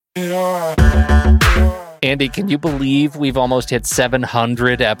Andy, can you believe we've almost hit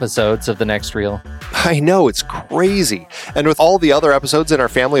 700 episodes of The Next Reel? I know, it's crazy. And with all the other episodes in our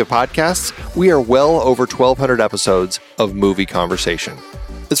family of podcasts, we are well over 1,200 episodes of movie conversation.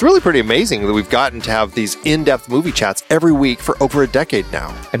 It's really pretty amazing that we've gotten to have these in-depth movie chats every week for over a decade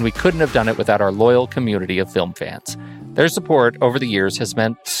now. And we couldn't have done it without our loyal community of film fans. Their support over the years has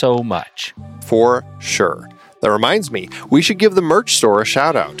meant so much. For sure. That reminds me, we should give the merch store a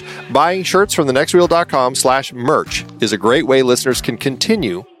shout out. Buying shirts from thenextreel.com/merch is a great way listeners can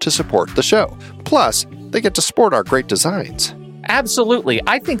continue to support the show. Plus, they get to sport our great designs. Absolutely.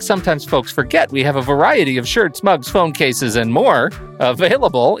 I think sometimes folks forget we have a variety of shirts, mugs, phone cases, and more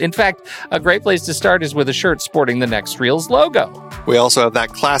available. In fact, a great place to start is with a shirt sporting the Next Reel's logo. We also have that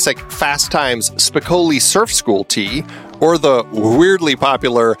classic Fast Times Spicoli Surf School tee, or the weirdly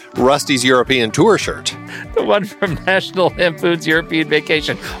popular Rusty's European Tour shirt. The one from National Lampoon's European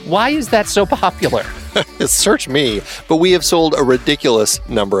Vacation. Why is that so popular? Search me, but we have sold a ridiculous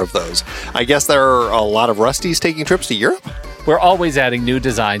number of those. I guess there are a lot of Rustys taking trips to Europe? We're always adding new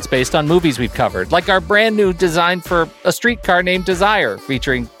designs based on movies we've covered, like our brand new design for a streetcar named Desire,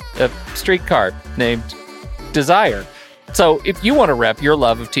 featuring a streetcar named Desire. So if you want to rep your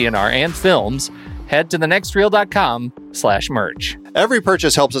love of TNR and films, head to thenextreel.com/merch. Every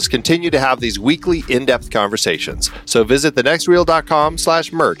purchase helps us continue to have these weekly in-depth conversations. So visit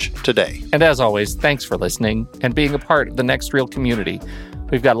thenextreel.com/merch today. And as always, thanks for listening and being a part of the Next Reel community.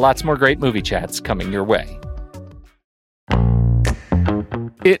 We've got lots more great movie chats coming your way.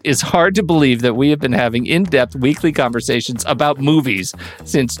 It is hard to believe that we have been having in-depth weekly conversations about movies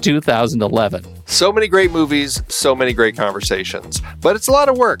since 2011. So many great movies, so many great conversations. But it's a lot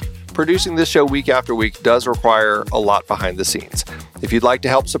of work. Producing this show week after week does require a lot behind the scenes. If you'd like to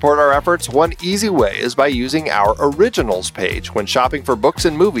help support our efforts, one easy way is by using our Originals page when shopping for books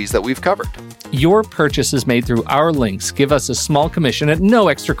and movies that we've covered. Your purchases made through our links give us a small commission at no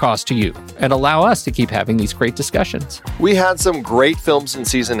extra cost to you and allow us to keep having these great discussions. We had some great films in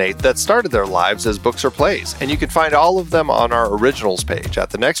Season 8 that started their lives as books or plays, and you can find all of them on our Originals page at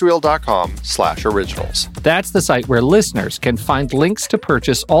thenextreel.com/originals. That's the site where listeners can find links to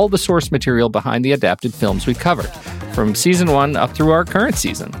purchase all the source material behind the adapted films we covered, from Season 1 up through our current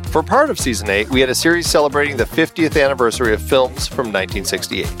season. For part of Season 8, we had a series celebrating the 50th anniversary of films from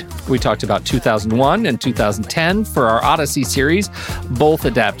 1968. We talked about 2001 and 2010 for our Odyssey series, both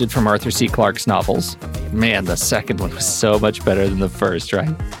adapted from Arthur C. Clarke's novels. Man, the second one was so much better than the first,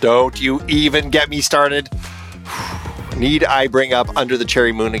 right? Don't you even get me started. Need I bring up Under the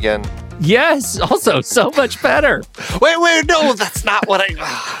Cherry Moon again? Yes, also so much better. Wait, no, that's not what I...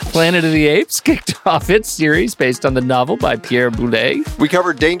 Planet of the Apes kicked off its series based on the novel by Pierre Boulet. We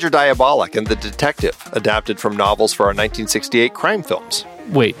covered Danger Diabolik and The Detective, adapted from novels for our 1968 crime films.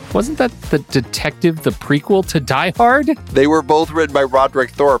 Wait, wasn't that The Detective, the prequel to Die Hard? They were both written by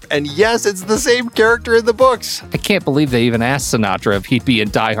Roderick Thorpe, and yes, it's the same character in the books. I can't believe they even asked Sinatra if he'd be in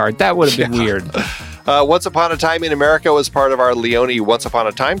Die Hard. That would have been weird. Once Upon a Time in America was part of our Leone Once Upon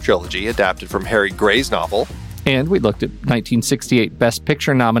a Time trilogy, adapted from Harry Gray's novel. And we looked at 1968 Best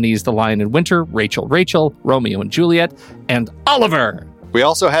Picture nominees The Lion in Winter, Rachel, Romeo and Juliet, and Oliver! We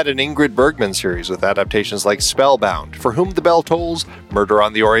also had an Ingrid Bergman series with adaptations like Spellbound, For Whom the Bell Tolls, Murder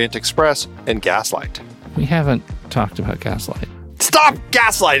on the Orient Express, and Gaslight. We haven't talked about Gaslight. Stop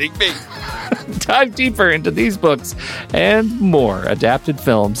gaslighting me! Dive deeper into these books and more adapted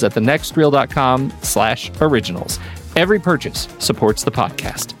films at thenextreel.com/originals. Every purchase supports the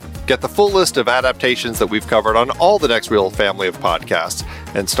podcast. Get the full list of adaptations that we've covered on all the Next Reel family of podcasts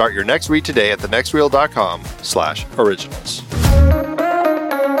and start your next read today at thenextreel.com/originals.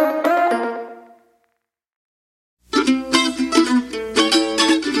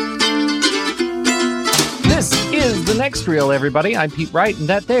 This is The Next Reel, everybody. I'm Pete Wright, and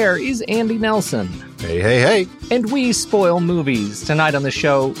that there is Andy Nelson. Hey. And we spoil movies. Tonight on the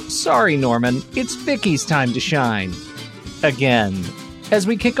show, sorry, Norman, it's Vicky's time to shine. Again. As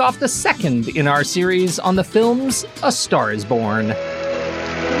we kick off the second in our series on the films A Star is Born.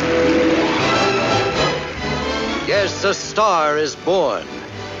 Yes, a star is born,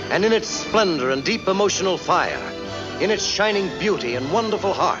 and in its splendor and deep emotional fire, in its shining beauty and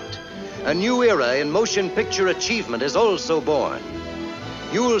wonderful heart, a new era in motion picture achievement is also born.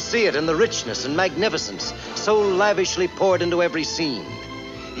 You will see it in the richness and magnificence so lavishly poured into every scene.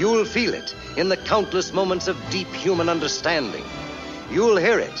 You will feel it in the countless moments of deep human understanding. You'll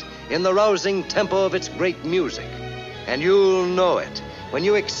hear it in the rousing tempo of its great music. And you'll know it when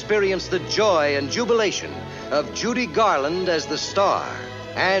you experience the joy and jubilation of Judy Garland as the star.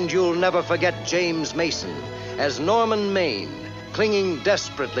 And you'll never forget James Mason as Norman Maine, clinging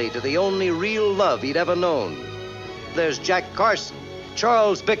desperately to the only real love he'd ever known. There's Jack Carson,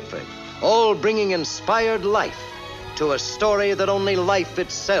 Charles Bickford, all bringing inspired life to a story that only life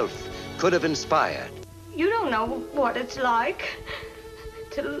itself could have inspired. You don't know what it's like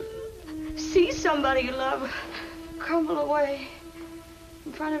to see somebody you love crumble away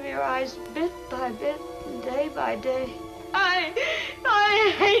in front of your eyes, bit by bit, day by day.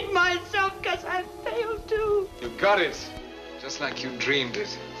 I hate myself because I failed to. You got it, just like you dreamed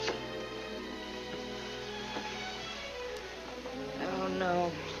it. Oh,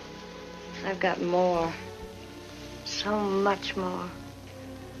 no. I've got more. So much more.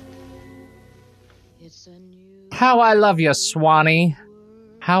 It's a new How I love you, Swanee.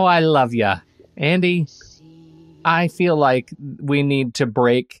 How I love you. Andy, I feel like we need to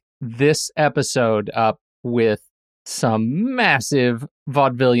break this episode up with some massive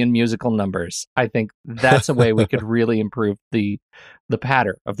vaudevillian musical numbers. I think that's a way we could really improve the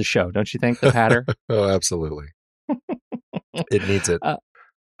patter of the show. Don't you think, the patter? Oh, absolutely. It needs it.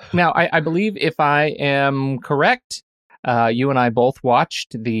 Now, I believe if I am correct, you and I both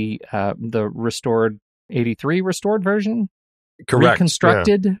watched the restored 83 restored version? Correct.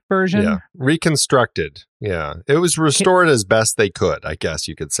 Reconstructed version? Yeah. Reconstructed. Yeah. It was restored as best they could, I guess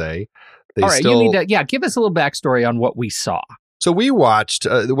you could say. They All right, you need to, give us a little backstory on what we saw. So we watched,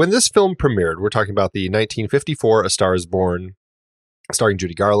 when this film premiered, we're talking about the 1954 A Star is Born, starring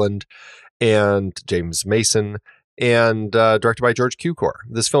Judy Garland and James Mason, and directed by George Cukor.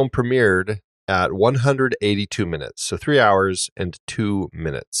 This film premiered at 182 minutes, so 3 hours and 2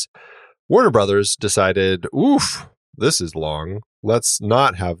 minutes. Warner Brothers decided, oof, this is long. Let's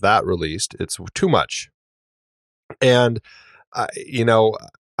not have that released. It's too much. And,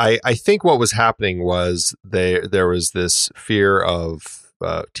 I think what was happening was there was this fear of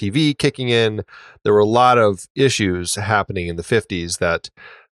TV kicking in. There were a lot of issues happening in the 50s that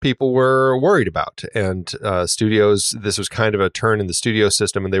people were worried about. And studios, this was kind of a turn in the studio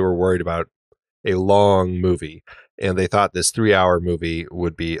system, and they were worried about a long movie. And they thought this 3-hour movie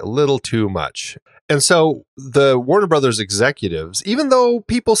would be a little too much. And so the Warner Brothers executives, even though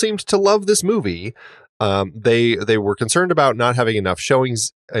people seemed to love this movie, they were concerned about not having enough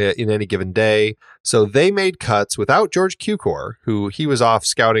showings in any given day. So they made cuts without George Cukor, who he was off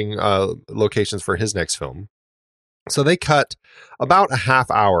scouting locations for his next film. So they cut about a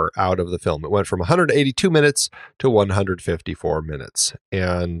half hour out of the film. It went from 182 minutes to 154 minutes.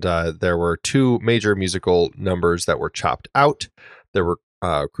 And there were 2 major musical numbers that were chopped out. There were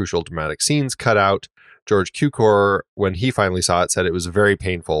crucial dramatic scenes cut out. George Cukor, when he finally saw it, said it was a very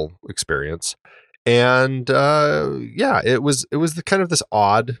painful experience. And it was the kind of this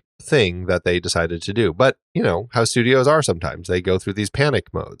odd thing that they decided to do. But you know how studios are sometimes. They go through these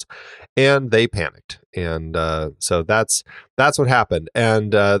panic modes, and they panicked. And so that's what happened.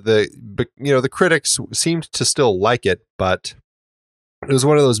 And the critics seemed to still like it, but it was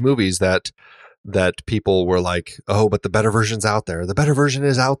one of those movies that people were like, oh, but the better version's out there. The better version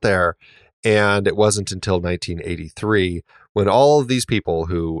is out there. And it wasn't until 1983 when all of these people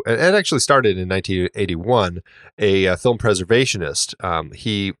who, and it actually started in 1981, a film preservationist,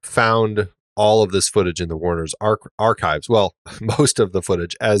 he found all of this footage in the Warner's archives. Well, most of the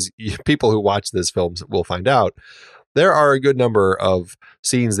footage, as people who watch this film will find out. There are a good number of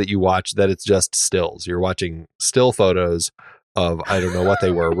scenes that you watch that it's just stills. You're watching still photos of, I don't know what they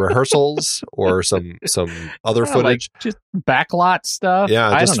were, rehearsals or some other footage. Like just backlot stuff.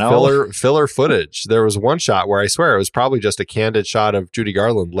 Yeah, just filler footage. There was one shot where I swear it was probably just a candid shot of Judy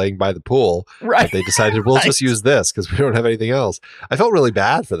Garland laying by the pool. Right. But they decided, we'll just use this because we don't have anything else. I felt really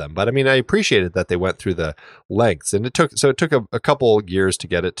bad for them, but I mean, I appreciated that they went through the lengths, and it took a couple years to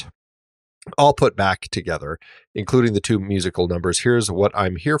get it all put back together, including the 2 musical numbers, Here's What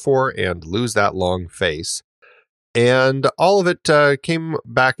I'm Here For and Lose That Long Face. And all of it came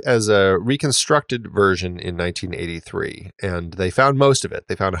back as a reconstructed version in 1983. And they found most of it.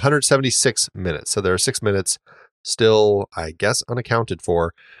 They found 176 minutes. So there are 6 minutes still, I guess, unaccounted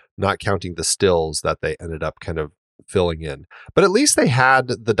for, not counting the stills that they ended up kind of filling in. But at least they had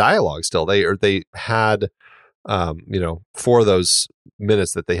the dialogue still. They had, for those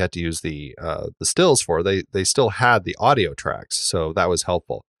minutes that they had to use the stills for, they still had the audio tracks. So that was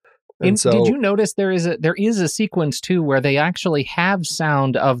helpful. And so, did you notice there is a sequence too where they actually have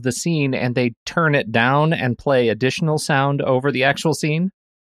sound of the scene and they turn it down and play additional sound over the actual scene?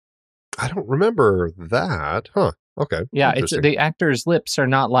 I don't remember that. Huh. Okay. Yeah, it's the actors' lips are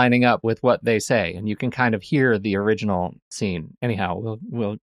not lining up with what they say, and you can kind of hear the original scene. Anyhow,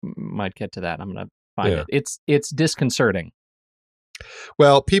 we'll might get to that. I'm going to find it. It's disconcerting.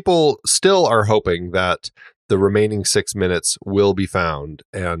 Well, people still are hoping that the remaining 6 minutes will be found,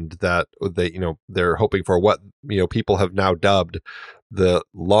 and that they're hoping for what people have now dubbed the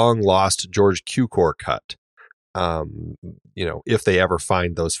long lost George Cukor cut. If they ever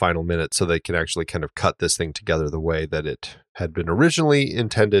find those final minutes, so they can actually kind of cut this thing together the way that it had been originally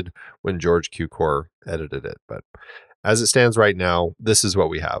intended when George Cukor edited it. But as it stands right now, this is what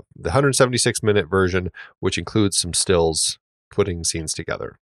we have: the 176-minute version, which includes some stills putting scenes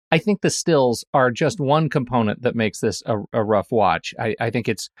together. I think the stills are just one component that makes this a rough watch. I think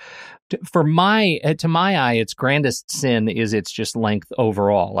it's, to my eye, its grandest sin is its just length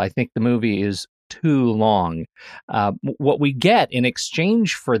overall. I think the movie is too long. What we get in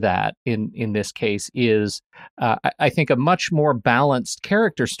exchange for that in this case is, I think, a much more balanced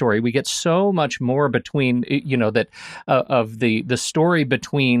character story. We get so much more between, of the story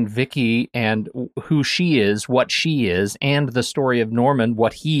between Vicky and who she is, what she is, and the story of Norman,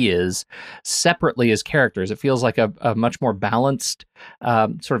 what he is, separately as characters. It feels like a much more balanced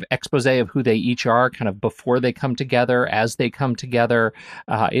sort of expose of who they each are, kind of before they come together, as they come together.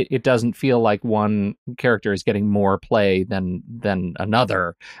 It doesn't feel like one character is getting more play than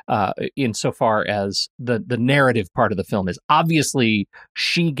another, insofar as the narrative part of the film is. Obviously,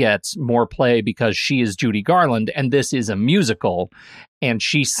 she gets more play because she is Judy Garland, and this is a musical, and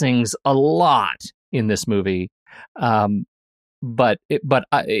she sings a lot in this movie. But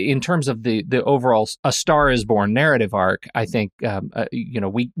in terms of the overall A Star Is Born narrative arc, I think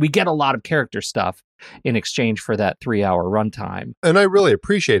we get a lot of character stuff in exchange for that 3-hour runtime. And I really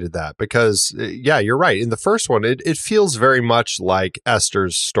appreciated that because, you're right. In the first one, it feels very much like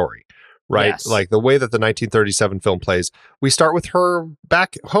Esther's story, right? Yes. Like the way that the 1937 film plays. We start with her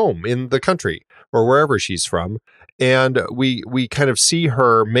back home in the country or wherever she's from. And we kind of see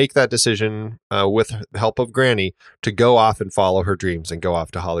her make that decision with the help of Granny to go off and follow her dreams and go off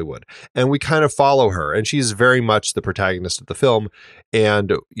to Hollywood. And we kind of follow her, and she's very much the protagonist of the film. And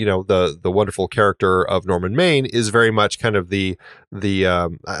the wonderful character of Norman Maine is very much kind of the I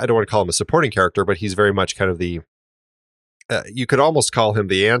don't want to call him a supporting character, but he's very much kind of the you could almost call him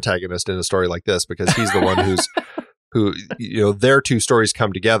the antagonist in a story like this, because he's the one who their two stories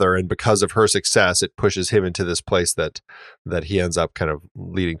come together, and because of her success, it pushes him into this place that he ends up kind of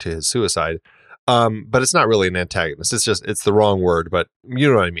leading to his suicide. But it's not really an antagonist. It's the wrong word, but you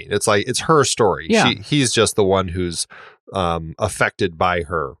know what I mean? It's like, it's her story. Yeah. He's just the one who's affected by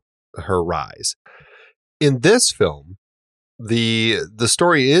her rise. In this film, the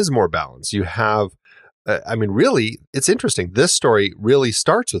story is more balanced. You have, really, it's interesting. This story really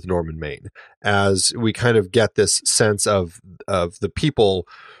starts with Norman Maine, as we kind of get this sense of the people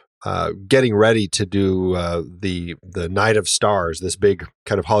getting ready to do the Night of Stars, this big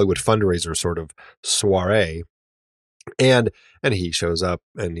kind of Hollywood fundraiser sort of soiree, and he shows up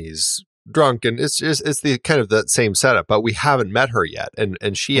and he's drunk, and it's the kind of the same setup, but we haven't met her yet,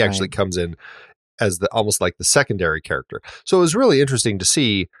 and she actually comes in as almost like the secondary character. So it was really interesting to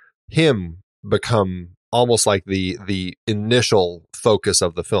see him become almost like the initial focus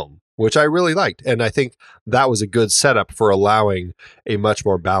of the film, which I really liked. And I think that was a good setup for allowing a much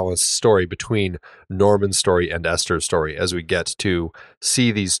more balanced story between Norman's story and Esther's story, as we get to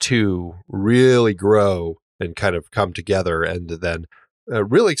see these two really grow and kind of come together, and then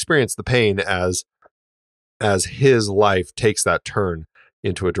really experience the pain as his life takes that turn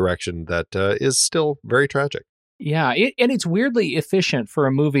into a direction that is still very tragic. Yeah, and it's weirdly efficient for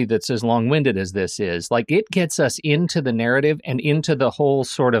a movie that's as long-winded as this is. Like, it gets us into the narrative and into the whole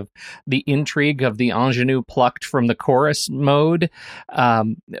sort of the intrigue of the ingenue plucked from the chorus mode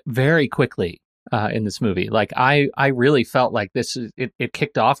very quickly in this movie. Like, I really felt like it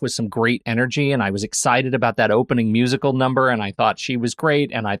kicked off with some great energy, and I was excited about that opening musical number, and I thought she was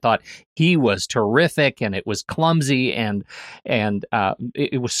great, and I thought he was terrific, and it was clumsy, and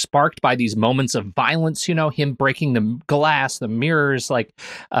it was sparked by these moments of violence, him breaking the glass, the mirrors, like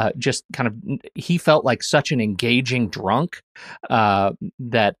just kind of, he felt like such an engaging drunk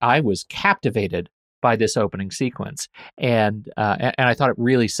that I was captivated by this opening sequence, and I thought it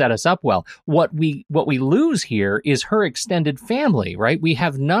really set us up well. What we lose here is her extended family, right? We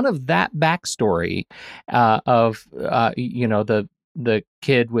have none of that backstory of the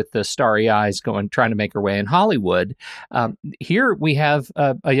kid with the starry eyes trying to make her way in Hollywood. Here we have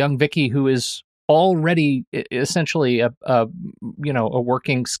a young Vicky who is already essentially a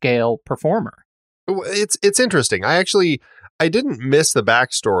working scale performer. It's interesting. I didn't miss the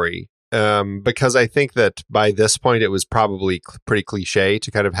backstory. Because I think that by this point, it was probably pretty cliche to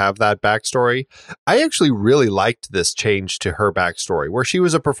kind of have that backstory. I actually really liked this change to her backstory, where she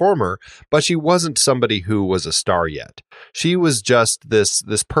was a performer, but she wasn't somebody who was a star yet. She was just this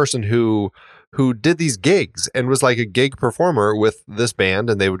person who who did these gigs and was like a gig performer with this band,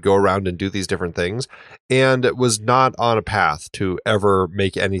 and they would go around and do these different things, and was not on a path to ever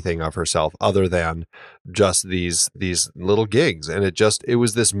make anything of herself other than just these little gigs. And it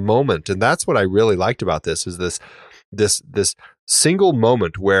was this moment, and that's what I really liked about this, is this single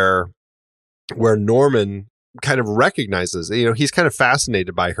moment where Norman kind of recognizes, he's kind of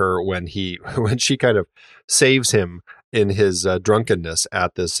fascinated by her when she kind of saves him in his drunkenness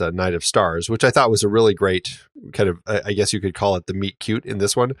at this Night of Stars, which I thought was a really great kind of, I guess you could call it the meet cute in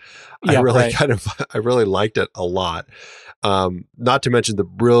this one. Yeah, I really liked it a lot. Not to mention the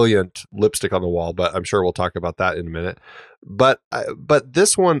brilliant lipstick on the wall, but I'm sure we'll talk about that in a minute. But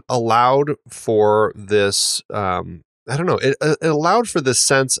this one allowed for this, I don't know, it allowed for this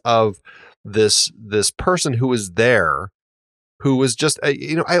sense of this person who was there, who was just,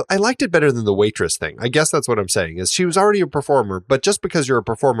 I liked it better than the waitress thing. I guess that's what I'm saying, is she was already a performer, but just because you're a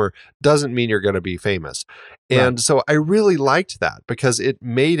performer doesn't mean you're going to be famous. And so I really liked that, because it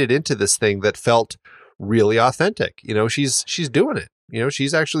made it into this thing that felt really authentic. She's doing it.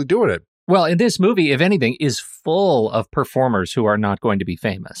 She's actually doing it. Well, in this movie, if anything, is full of performers who are not going to be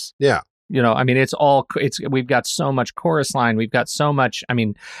famous. Yeah. We've got so much chorus line. We've got so much. I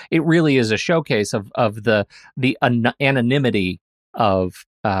mean, it really is a showcase of the anonymity of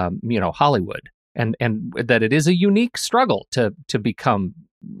Hollywood, and that it is a unique struggle to become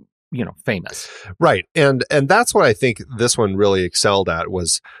famous. Right. And that's what I think this one really excelled at,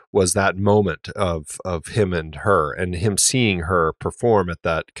 was that moment of him and her, and him seeing her perform at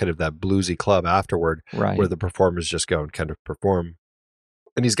that kind of that bluesy club afterward, right, where the performers just go and kind of perform.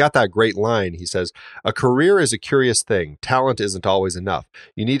 And he's got that great line. He says, "A career is a curious thing. Talent isn't always enough.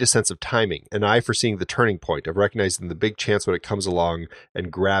 You need a sense of timing, an eye for seeing the turning point, of recognizing the big chance when it comes along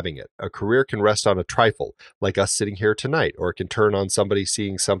and grabbing it. A career can rest on a trifle, like us sitting here tonight, or it can turn on somebody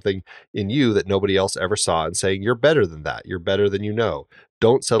seeing something in you that nobody else ever saw and saying, 'You're better than that. You're better than you know.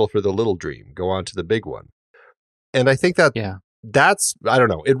 Don't settle for the little dream. Go on to the big one.'" And I think that's, I don't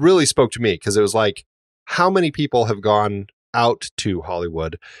know, it really spoke to me, because it was like, how many people have gone out to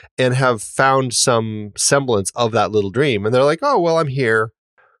Hollywood and have found some semblance of that little dream, and they're like, "Oh, well, I'm here.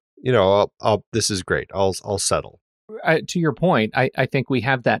 I'll this is great. I'll settle." To your point, I think we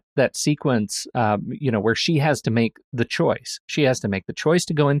have that sequence, where she has to make the choice. She has to make the choice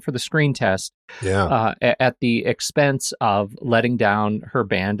to go in for the screen test, at the expense of letting down her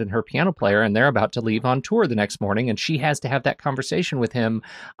band and her piano player, and they're about to leave on tour the next morning, and she has to have that conversation with him.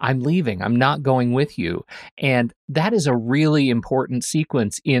 "I'm leaving. I'm not going with you." And that is a really important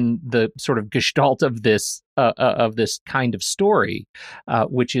sequence in the sort of gestalt of this kind of story,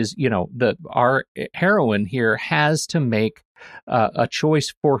 which is, our heroine here has to make a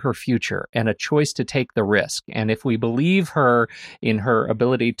choice for her future, and a choice to take the risk. And if we believe her in her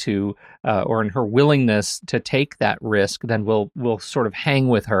ability to, or in her willingness to take that risk, then we'll sort of hang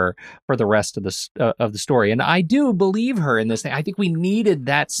with her for the rest of the story. And I do believe her in this thing. I think we needed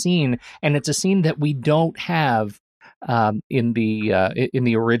that scene, and it's a scene that we don't have in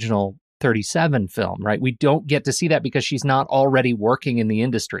the original 37 film, right? We don't get to see that because she's not already working in the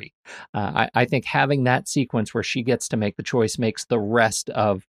industry. I think having that sequence where she gets to make the choice makes the rest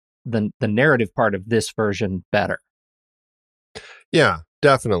of the narrative part of this version better. Yeah,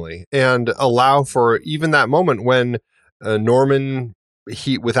 definitely. And allow for even that moment when Norman,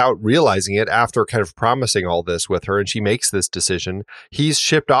 he, without realizing it, after kind of promising all this with her, and she makes this decision, he's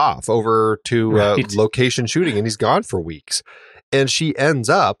shipped off over to location shooting, and he's gone for weeks. And she ends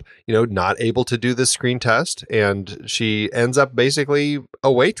up, not able to do this screen test, and she ends up basically a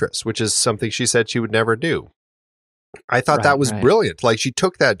waitress, which is something she said she would never do. I thought that was brilliant. Like, she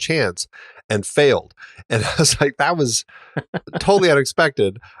took that chance and failed. And I was like, that was totally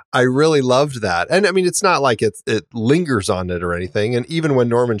unexpected. I really loved that. And I mean, it's not like it lingers on it or anything. And even when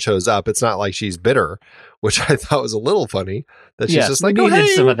Norman shows up, it's not like she's bitter, which I thought was a little funny, that she's just like, we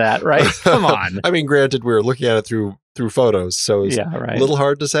needed some of that, right? Come on. I mean, granted, we were looking at it through photos, so it's a little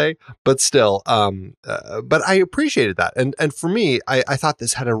hard to say, but still, but I appreciated that. And for me, I thought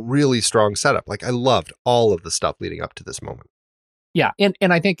this had a really strong setup. Like, I loved all of the stuff leading up to this moment. Yeah,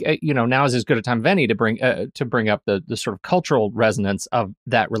 and I think now is as good a time as any to bring up the sort of cultural resonance of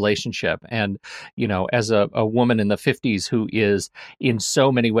that relationship. And as a woman in the 50s who is in so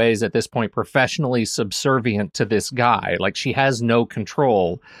many ways at this point professionally subservient to this guy, like, she has no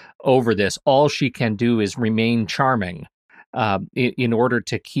control over this. All she can do is remain charming in order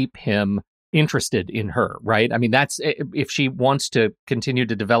to keep him interested in her, right? I mean, that's, if she wants to continue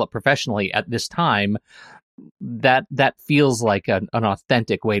to develop professionally at this time, that feels like an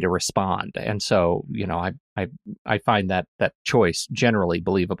authentic way to respond. And so, I find that choice generally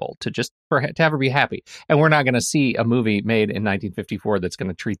believable, to have her be happy. And we're not going to see a movie made in 1954 that's going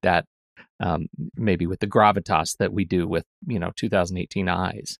to treat that maybe with the gravitas that we do with 2018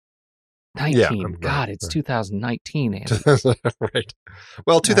 Eyes. 19. God, it's 2019, Andy. Right.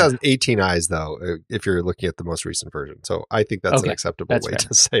 Well, 2018 Eyes, though, if you're looking at the most recent version. So I think that's an acceptable way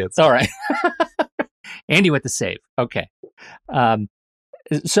to say it. All right. Andy with the save. Okay.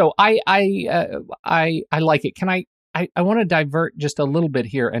 So I like it. Can I want to divert just a little bit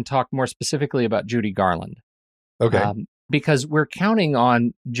here and talk more specifically about Judy Garland. Okay. Because we're counting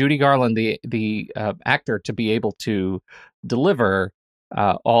on Judy Garland, the actor, to be able to deliver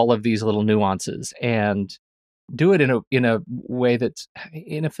all of these little nuances and do it in a way that's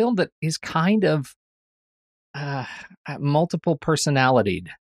in a film that is kind of multiple personalitied.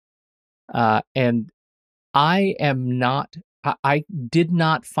 And I did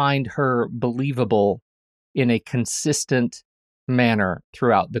not find her believable in a consistent manner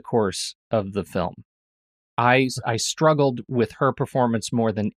throughout the course of the film. I struggled with her performance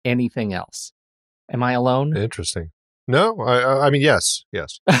more than anything else. Am I alone? Interesting. No, I mean, yes.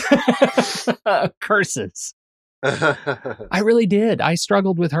 Curses. I really did. I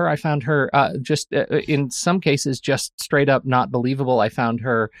struggled with her. I found her in some cases just straight up not believable. I found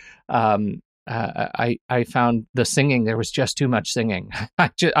her. I found the singing. There was just too much singing.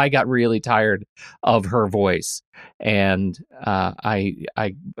 I got really tired of her voice, and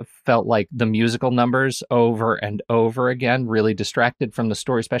I felt like the musical numbers over and over again really distracted from the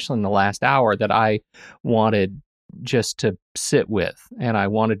story, especially in the last hour, that I wanted just to sit with, and I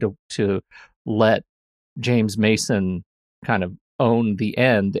wanted to let James Mason kind of own the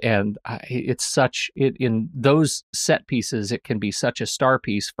end. And in those set pieces, it can be such a star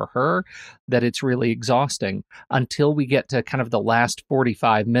piece for her that it's really exhausting until we get to kind of the last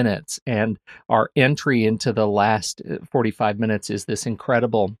 45 minutes. And our entry into the last 45 minutes is this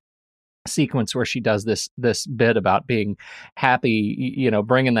incredible sequence where she does this bit about being happy,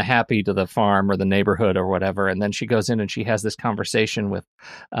 bringing the happy to the farm or the neighborhood or whatever. And then she goes in and she has this conversation with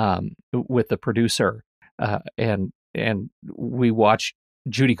the producer, and we watch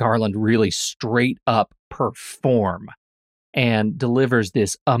Judy Garland really straight up perform and delivers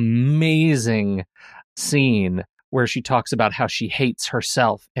this amazing scene where she talks about how she hates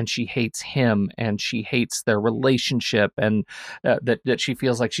herself and she hates him and she hates their relationship, and that she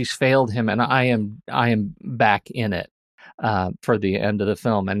feels like she's failed him. And I am back in it for the end of the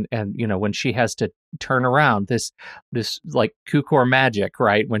film. And when she has to turn around, this like Cukor magic,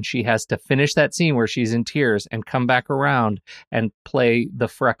 right? When she has to finish that scene where she's in tears and come back around and play the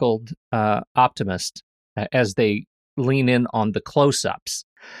freckled optimist as they lean in on the close-ups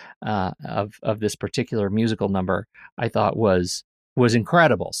of this particular musical number, I thought was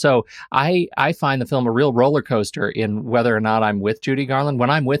incredible. So I find the film a real roller coaster in whether or not I'm with Judy Garland. When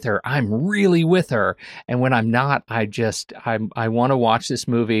I'm with her, I'm really with her. And when I'm not, I want to watch this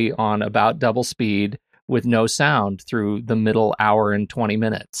movie on about double speed with no sound through the middle hour and 20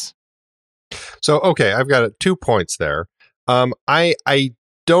 minutes. So, okay, I've got 2 points there. I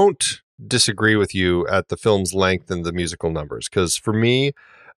don't disagree with you at the film's length and the musical numbers, because for me,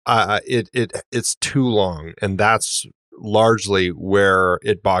 it's too long, and that's largely where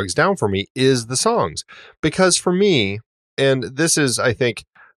it bogs down for me, is the songs. Because for me, and this is, I think,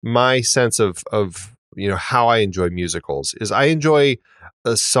 my sense of how I enjoy musicals, is I enjoy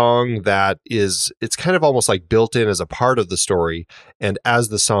a song that it's kind of almost like built in as a part of the story, and as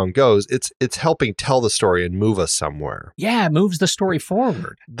the song goes, it's helping tell the story and move us somewhere. Yeah, it moves the story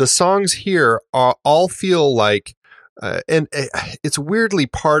forward. The songs here all feel like and it's weirdly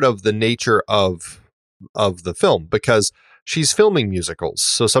part of the nature of the film, because she's filming musicals.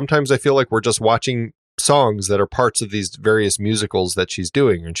 So sometimes I feel like we're just watching songs that are parts of these various musicals that she's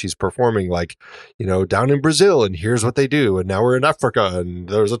doing, and she's performing like, down in Brazil, and here's what they do, and now we're in Africa, and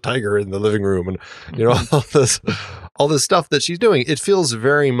there's a tiger in the living room, and all this stuff that she's doing. It feels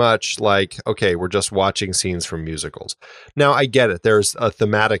very much like, okay, we're just watching scenes from musicals. Now I get it, there's a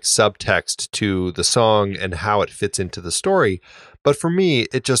thematic subtext to the song and how it fits into the story, but for me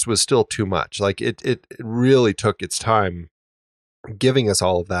it just was still too much. Like it really took its time giving us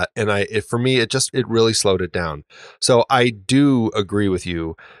all of that, and for me it really slowed it down. So I do agree with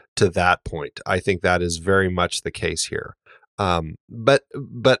you to that point. I think that is very much the case here. But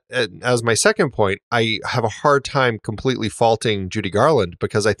as my second point, I have a hard time completely faulting Judy Garland,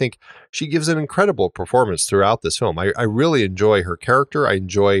 because I think she gives an incredible performance throughout this film. I really enjoy her character. I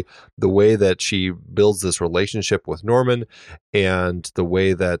enjoy the way that she builds this relationship with Norman, and the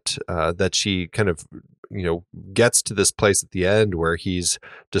way that she kind of gets to this place at the end where he's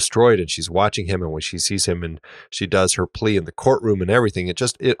destroyed and she's watching him, and when she sees him and she does her plea in the courtroom and everything,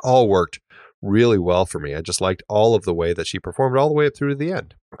 it all worked really well for me. I just liked all of the way that she performed all the way up through to the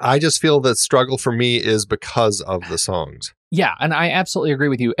end. I just feel that struggle for me is because of the songs. Yeah, and I absolutely agree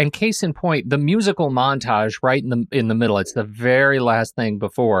with you. And case in point, the musical montage right in the middle, it's the very last thing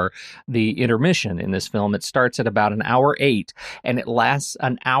before the intermission in this film. It starts at about an hour 8 and it lasts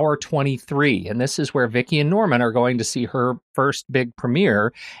an hour 23. And this is where Vicky and Norman are going to see her first big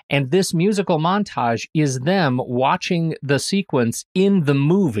premiere. And this musical montage is them watching the sequence in the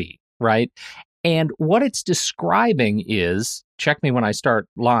movie, right? And what it's describing is, check me when I start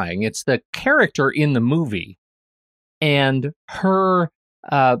lying, it's the character in the movie and her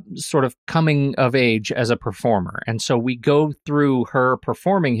sort of coming of age as a performer. And so we go through her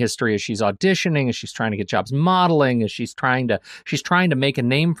performing history as she's auditioning, as she's trying to get jobs modeling, as she's trying to make a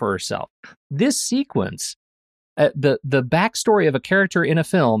name for herself. This sequence, the backstory of a character in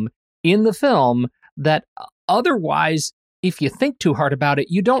the film that otherwise, if you think too hard about it,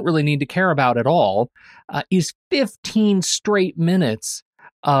 you don't really need to care about at all, is 15 straight minutes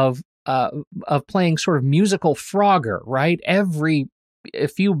of playing sort of musical Frogger, right? A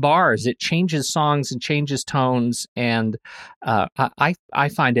few bars, it changes songs and changes tones, and I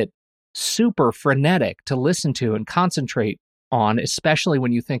find it super frenetic to listen to and concentrate on, especially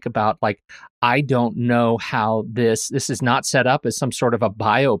when you think about, like, I don't know how this is not set up as some sort of a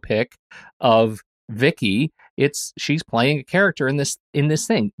biopic of Vicky. She's playing a character in this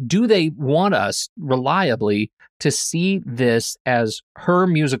thing. Do they want us reliably to see this as her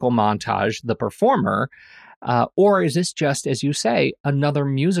musical montage, the performer, or is this just, as you say, another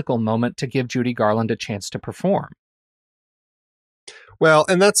musical moment to give Judy Garland a chance to perform? Well,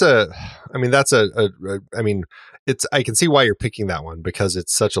 and I can see why you're picking that one because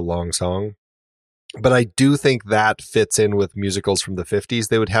it's such a long song. But I do think that fits in with musicals from the 50s.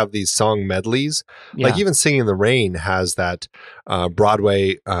 They would have these song medleys. Yeah. Like even Singing in the Rain has that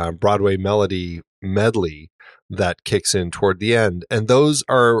Broadway melody medley that kicks in toward the end. And those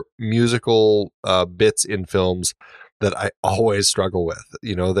are musical bits in films that I always struggle with.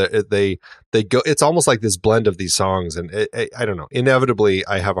 They go, it's almost like this blend of these songs. And I don't know, inevitably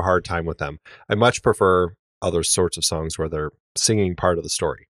I have a hard time with them. I much prefer other sorts of songs where they're singing part of the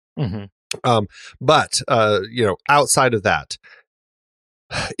story. Mm-hmm. But outside of that,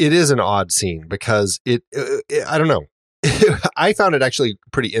 it is an odd scene because it I don't know. I found it actually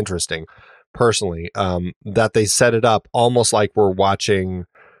pretty interesting personally, that they set it up almost like we're watching,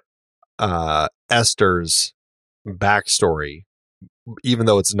 Esther's backstory, even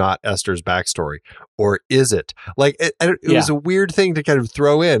though it's not Esther's backstory. Or is it? Like, it was a weird thing to kind of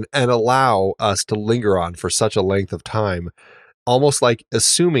throw in and allow us to linger on for such a length of time. Almost like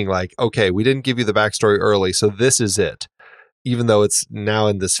assuming like, okay, we didn't give you the backstory early, so this is it, even though it's now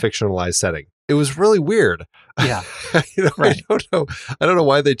in this fictionalized setting. It was really weird. Yeah. Right. I don't know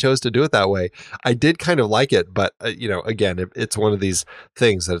why they chose to do it that way. I did kind of like it, but again, it's one of these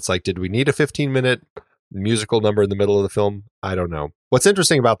things that it's like, did we need a 15-minute musical number in the middle of the film? I don't know. What's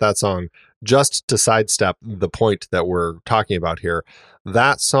interesting about that song, just to sidestep the point that we're talking about here,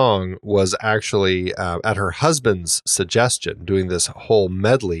 that song was actually at her husband's suggestion, doing this whole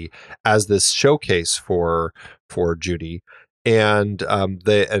medley as this showcase for Judy. And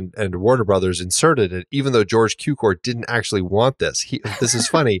and Warner Brothers inserted it, even though George Cukor didn't actually want this. This is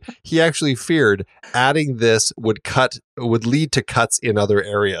funny. He actually feared adding this would lead to cuts in other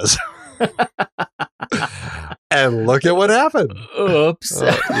areas. And look at what happened. Oops.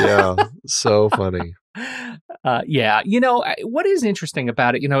 Yeah, so funny. What is interesting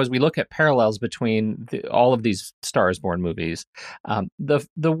about it, as we look at parallels between all of these Star is Born movies, the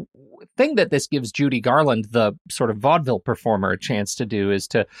thing that this gives Judy Garland, the sort of vaudeville performer, a chance to do is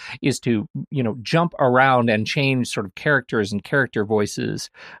to jump around and change sort of characters and character voices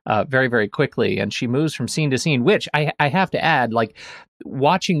very, very quickly. And she moves from scene to scene, which I have to add, like,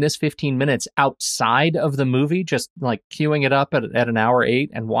 watching this 15 minutes outside of the movie, just like queuing it up at an hour 8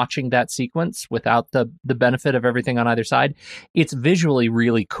 and watching that sequence without the benefit of everything on either side, it's visually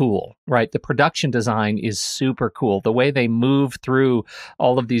really cool, right? The production design is super cool. The way they move through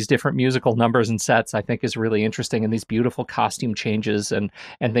all of these different musical numbers and sets, I think, is really interesting, and these beautiful costume changes and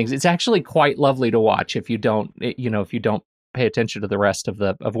things. It's actually quite lovely to watch if you don't pay attention to the rest of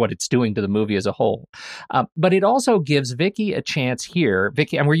what it's doing to the movie as a whole. But it also gives Vicky a chance here.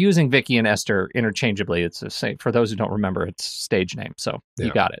 Vicky, and we're using Vicky and Esther interchangeably. It's the same for those who don't remember. It's stage name, so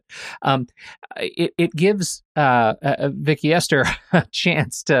you got it. It gives Vicky Esther a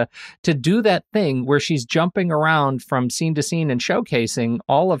chance to do that thing where she's jumping around from scene to scene and showcasing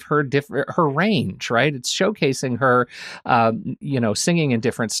all of her her range, right? It's showcasing her, singing in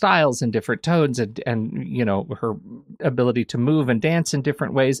different styles and different tones, and her ability to move and dance in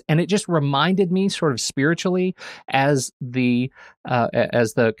different ways. And it just reminded me, sort of spiritually, as the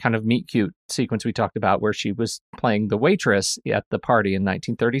kind of meet cute sequence we talked about, where she was playing the waitress at the party in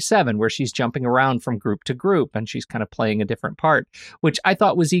 1937, where she's jumping around from group to group and she's kind of playing a different part, which I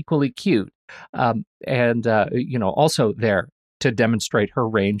thought was equally cute. Also there to demonstrate her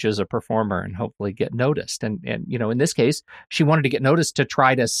range as a performer and hopefully get noticed. And in this case, she wanted to get noticed to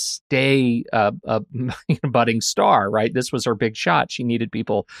try to stay a budding star, right? This was her big shot. She needed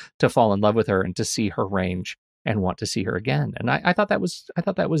people to fall in love with her and to see her range and want to see her again. And I thought that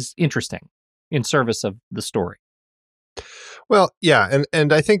was interesting in service of the story. Well, yeah,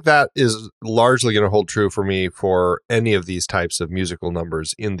 and I think that is largely going to hold true for me for any of these types of musical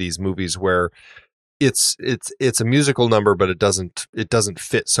numbers in these movies where it's a musical number, but it doesn't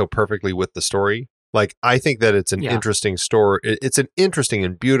fit so perfectly with the story. Like, I think that it's an interesting story. It's an interesting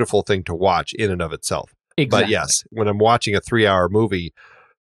and beautiful thing to watch in and of itself. Exactly. But yes, when I'm watching a 3-hour movie,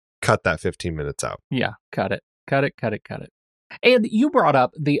 cut that 15 minutes out. Yeah, cut it. And you brought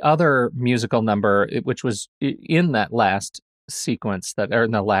up the other musical number, which was in that last sequence, or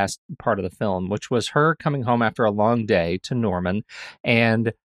in the last part of the film, which was her coming home after a long day to Norman,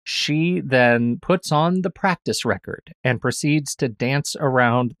 and she then puts on the practice record and proceeds to dance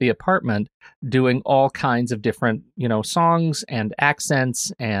around the apartment, doing all kinds of different, songs and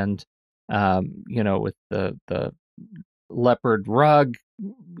accents, and with the leopard rug,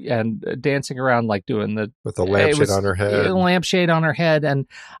 and dancing around, like doing with the lampshade on her head. Lampshade on her head. And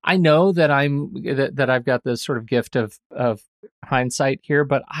I know that I've got this sort of gift of hindsight here,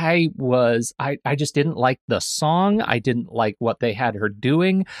 but I just didn't like the song. I didn't like what they had her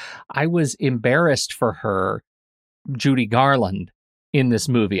doing. I was embarrassed for her, Judy Garland, in this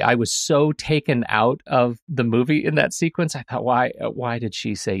movie. I was so taken out of the movie in that sequence. I thought, why did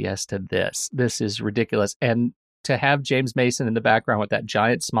she say yes to this? This is ridiculous. And to have James Mason in the background with that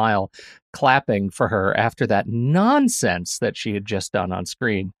giant smile clapping for her after that nonsense that she had just done on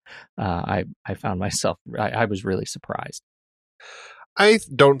screen, I found myself, I was really surprised. I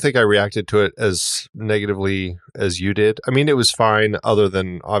don't think I reacted to it as negatively as you did. I mean, it was fine, other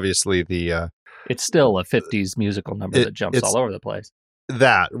than obviously it's still a 50s musical number that jumps all over the place.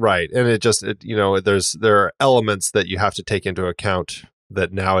 That, right. And there are elements that you have to take into account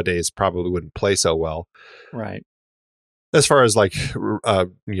that nowadays probably wouldn't play so well. Right. As far as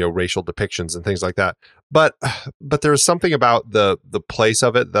racial depictions and things like that. But there was something about the place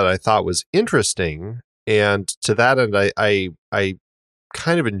of it that I thought was interesting. And to that end, I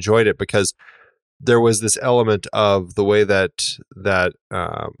kind of enjoyed it because there was this element of the way that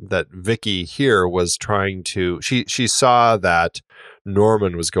Vicky here was trying to, she saw that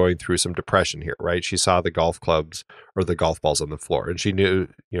Norman was going through some depression here, right? She saw the golf clubs or the golf balls on the floor, and she knew,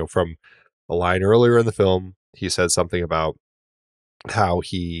 from a line earlier in the film, he said something about how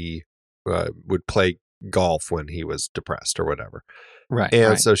he would play golf when he was depressed or whatever. Right.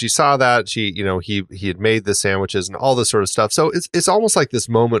 And so she saw that he had made the sandwiches and all this sort of stuff. So it's almost like this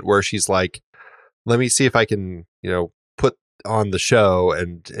moment where she's like, let me see if I can, put on the show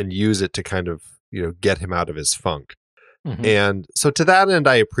and use it to kind of, get him out of his funk. Mm-hmm. And so to that end,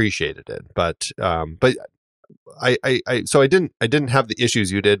 I appreciated it, but I didn't have the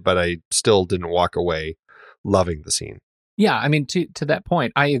issues you did, but I still didn't walk away loving the scene. Yeah, I mean, to that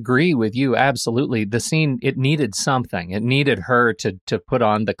point, I agree with you. Absolutely. The scene, it needed something. It needed her to put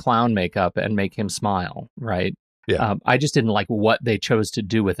on the clown makeup and make him smile, right? Yeah. I just didn't like what they chose to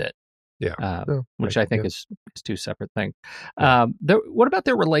do with it. Yeah. Which I think is two separate things. Yeah. What about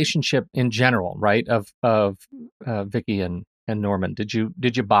their relationship in general, right? Of Vicky and Norman. Did you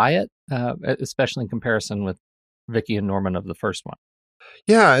buy it, especially in comparison with Vicky and Norman of the first one?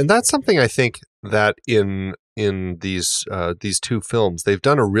 Yeah, and that's something I think that in these two films, they've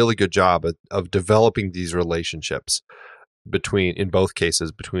done a really good job of developing these relationships in both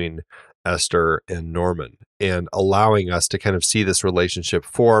cases between Esther and Norman, and allowing us to kind of see this relationship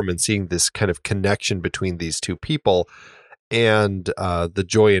form and seeing this kind of connection between these two people, and the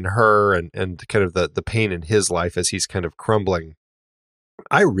joy in her and kind of the pain in his life as he's kind of crumbling.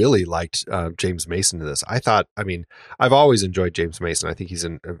 I really liked James Mason in this. I've always enjoyed James Mason. I think he's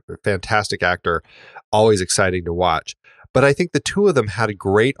a fantastic actor, always exciting to watch. But I think the two of them had a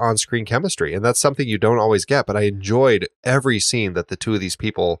great on-screen chemistry, and that's something you don't always get. But I enjoyed every scene that the two of these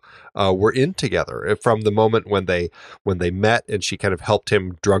people were in together. From the moment when they met and she kind of helped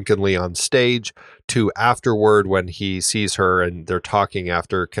him drunkenly on stage, to afterward when he sees her and they're talking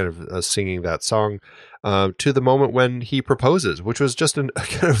after kind of singing that song, to the moment when he proposes, which was just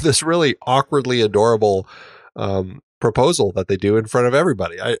kind of this really awkwardly adorable proposal that they do in front of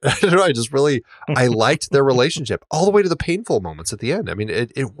everybody. I don't know. I liked their relationship all the way to the painful moments at the end. I mean,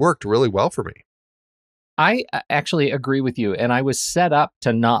 it worked really well for me. I actually agree with you, and I was set up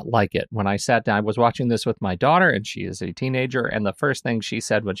to not like it when I sat down. I was watching this with my daughter, and she is a teenager, and the first thing she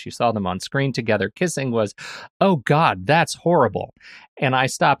said when she saw them on screen together kissing was, "Oh God, that's horrible." And I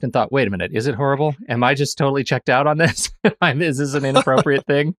stopped and thought, wait a minute, is it horrible? Am I just totally checked out on this? Is this an inappropriate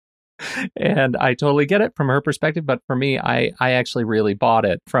thing? And I totally get it from her perspective, but for me, I actually really bought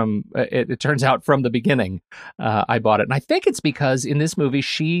it from, it turns out from the beginning, I bought it. And I think it's because in this movie,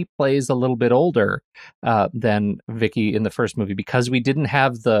 she plays a little bit older than Vicky in the first movie, because we didn't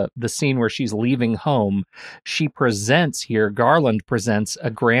have the scene where she's leaving home. She presents here, Garland presents a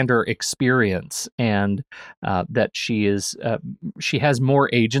grander experience, and that she has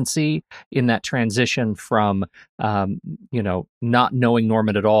more agency in that transition from, not knowing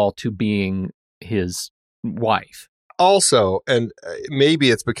Norman at all to being his wife. Also, and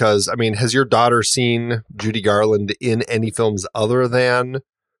maybe it's because, I mean, has your daughter seen Judy Garland in any films other than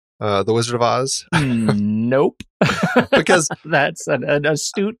The Wizard of Oz? Nope. Because that's an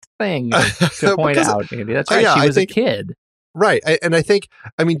astute thing to point out, Andy. That's right. She was a kid. Right. And I think,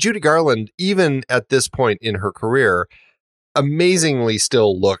 I mean, Judy Garland, even at this point in her career, amazingly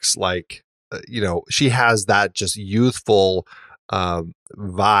still looks like, she has that just youthful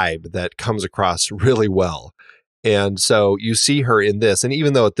vibe that comes across really well. And so you see her in this, and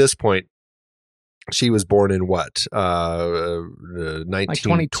even though at this point she was born in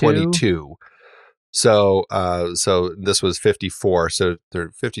 1922. So this was 54. So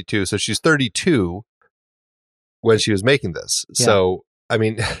they're 52. So she's 32 when she was making this. Yeah. So, I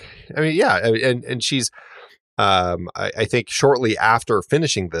mean, yeah. And she's, I think shortly after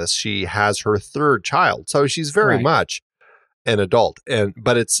finishing this, she has her third child. So she's very much an adult,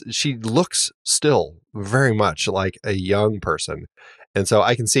 but she looks still very much like a young person. And so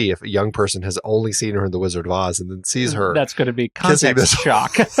I can see if a young person has only seen her in The Wizard of Oz and then sees her, that's going to be context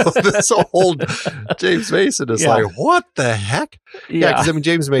shock. This old James Mason is like, what the heck? Yeah, because I mean,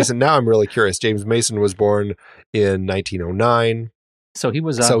 James Mason, now I'm really curious. James Mason was born in 1909. So he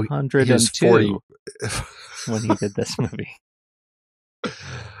was 102 he was 40 when he did this movie.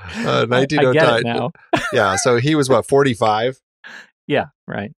 1909. I get it now. Yeah, so he was 45? Yeah,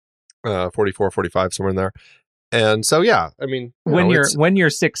 right. 44, 45, somewhere in there. And so, yeah, I mean, when you're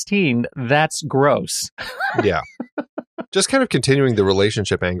 16, that's gross. Yeah. Just kind of continuing the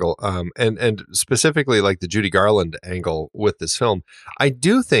relationship angle, and specifically like the Judy Garland angle with this film, I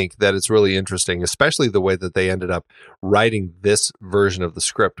do think that it's really interesting, especially the way that they ended up writing this version of the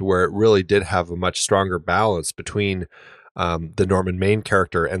script, where it really did have a much stronger balance between the Norman Maine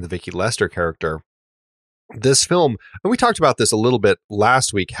character and the Vicky Lester character. This film, and we talked about this a little bit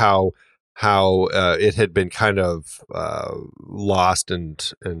last week, how it had been kind of lost,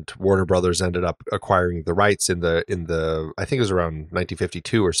 and Warner Brothers ended up acquiring the rights in the I think it was around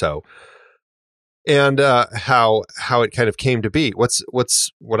 1952 or so, and how it kind of came to be.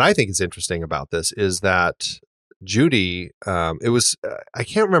 What I think is interesting about this is that Judy, it was I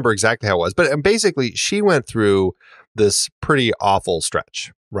can't remember exactly how it was, but basically she went through this pretty awful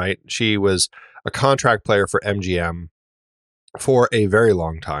stretch, right? She was a contract player for MGM for a very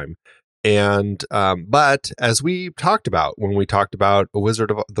long time. And, but as we talked about, when we talked about The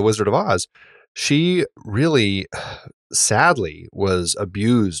Wizard of Oz, she really sadly was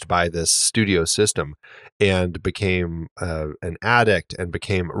abused by this studio system and became an addict and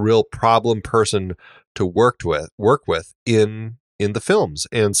became a real problem person to work with in the films.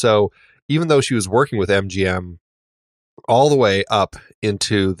 And so even though she was working with MGM all the way up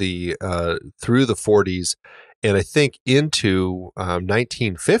into the through the 40s, and I think into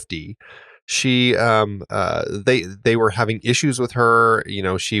 1950, she they were having issues with her.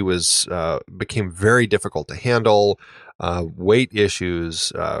 She was became very difficult to handle. Weight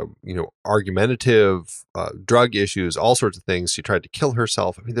issues, argumentative, drug issues, all sorts of things. She tried to kill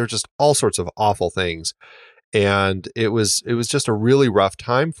herself. I mean, there's just all sorts of awful things. And it was just a really rough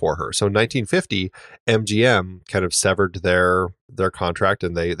time for her. So in 1950, MGM kind of severed their contract,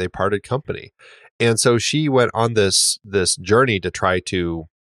 and they parted company. And so she went on this journey to try to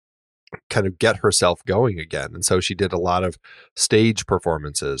kind of get herself going again. And so she did a lot of stage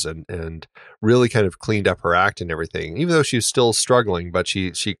performances and really kind of cleaned up her act and everything, even though she was still struggling, but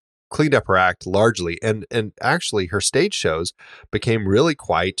she cleaned up her act largely. And actually her stage shows became really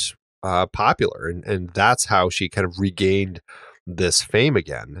quite popular. And that's how she kind of regained this fame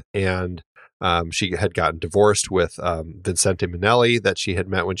again. And she had gotten divorced with Vincente Minnelli that she had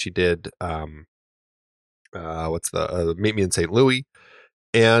met when she did Meet Me in St. Louis.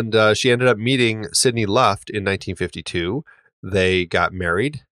 And she ended up meeting Sidney Luft in 1952. They got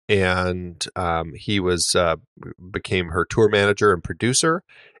married, and he became her tour manager and producer.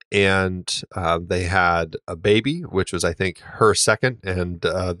 And they had a baby, which was, I think, her second and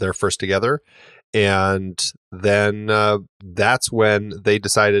their first together. And then that's when they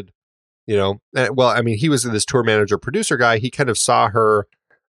decided, he was this tour manager producer guy. He kind of saw her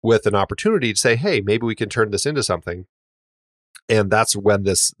with an opportunity to say, hey, maybe we can turn this into something. And that's when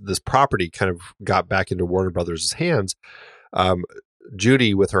this property kind of got back into Warner Brothers' hands.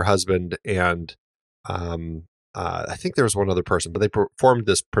 Judy with her husband and I think there was one other person, but they formed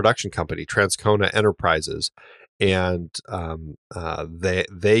this production company, Transcona Enterprises, and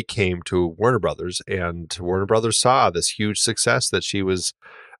they came to Warner Brothers, and Warner Brothers saw this huge success that she was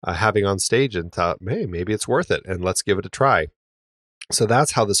having on stage and thought, hey, maybe it's worth it, and let's give it a try. So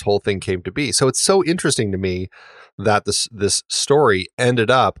that's how this whole thing came to be. So it's so interesting to me that this story ended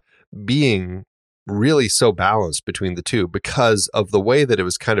up being really so balanced between the two because of the way that it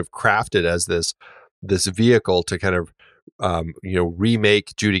was kind of crafted as this vehicle to kind of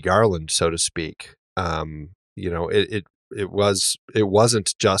remake Judy Garland, so to speak. It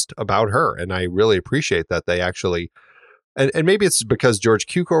wasn't just about her, and I really appreciate that they actually. And maybe it's because George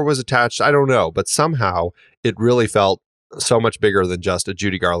Cukor was attached. I don't know, but somehow it really felt so much bigger than just a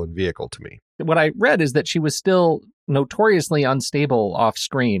Judy Garland vehicle to me. What I read is that she was still notoriously unstable off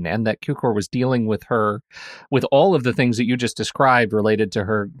screen, and that Cukor was dealing with her with all of the things that you just described related to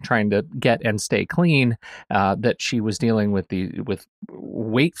her trying to get and stay clean, that she was dealing with with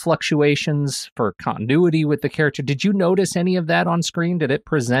weight fluctuations for continuity with the character. Did you notice any of that on screen? Did it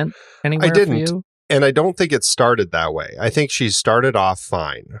present anywhere I didn't, for you? And I don't think it started that way. I think she started off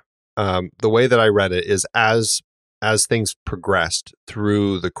fine. The way that I read it is as things progressed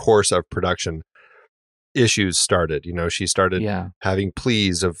through the course of production, issues started. She started having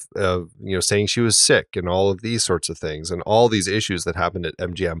pleas of saying she was sick and all of these sorts of things and all these issues that happened at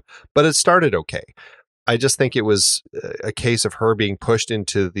MGM. But it started okay. I just think it was a case of her being pushed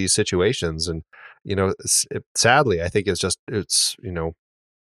into these situations, and sadly, I think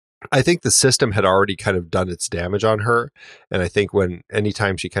I think the system had already kind of done its damage on her. And I think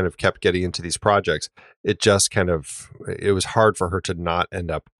anytime she kind of kept getting into these projects, it was hard for her to not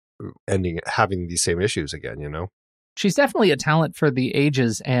end up having these same issues again, She's definitely a talent for the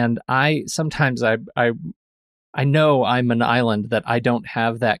ages. And I know I'm an island that I don't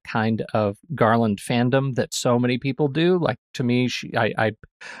have that kind of Garland fandom that so many people do. Like, to me,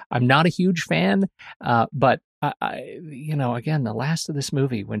 I'm not a huge fan, but again, the last of this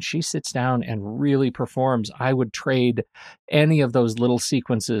movie, when she sits down and really performs, I would trade any of those little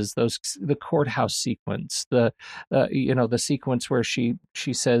sequences, the courthouse sequence, the sequence where she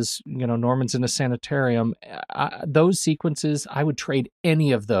says, Norman's in a sanitarium, those sequences, I would trade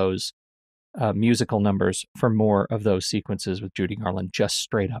any of those musical numbers for more of those sequences with Judy Garland just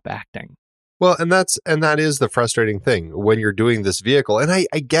straight up acting. Well, and that is the frustrating thing when you're doing this vehicle. And I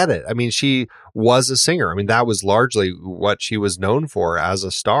get it. I mean, she was a singer. I mean, that was largely what she was known for as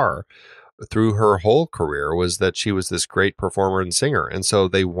a star through her whole career, was that she was this great performer and singer. And so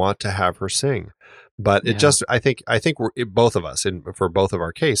they want to have her sing. But it just, I think both of us, and for both of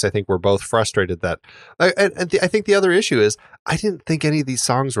our case, I think we're both frustrated that, and I think the other issue is, I didn't think any of these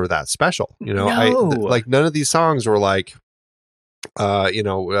songs were that special. Like none of these songs were like,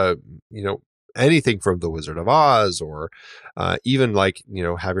 anything from The Wizard of Oz, or even like,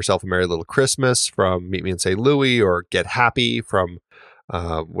 Have Yourself a Merry Little Christmas from Meet Me in St. Louis, or Get Happy from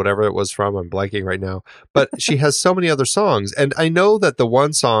whatever it was from. I'm blanking right now. But she has so many other songs. And I know that the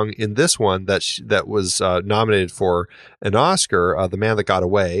one song in this one that was nominated for an Oscar, The Man That Got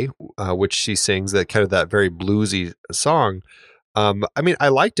Away, which she sings, that kind of that very bluesy song. I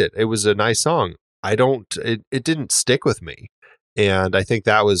liked it. It was a nice song. It didn't stick with me. And I think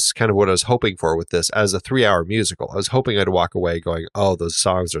that was kind of what I was hoping for with this as a 3-hour musical. I was hoping I'd walk away going, oh, those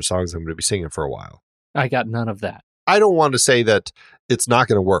songs are songs I'm going to be singing for a while. I got none of that. I don't want to say that it's not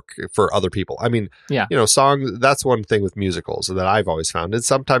going to work for other people. I mean, songs, that's one thing with musicals that I've always found. And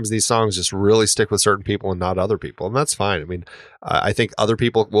sometimes these songs just really stick with certain people and not other people. And that's fine. I mean, I think other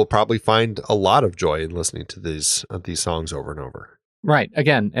people will probably find a lot of joy in listening to these songs over and over. Right.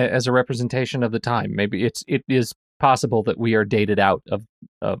 Again, as a representation of the time, maybe it is possible that we are dated out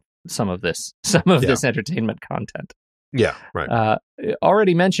of some of this this entertainment content. Yeah, right.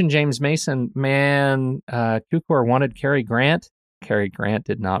 Already mentioned James Mason. Man, Cukor wanted Cary Grant. Cary Grant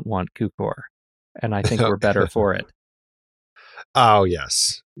did not want Cukor, and I think we're better for it. Oh,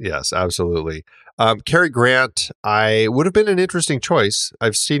 yes. Yes, absolutely. Cary Grant, I would have been an interesting choice.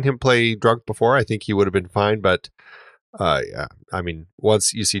 I've seen him play drunk before. I think he would have been fine, but yeah, I mean,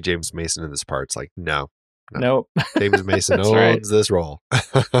 once you see James Mason in this part, it's like, no. Nope. James Mason owns this role.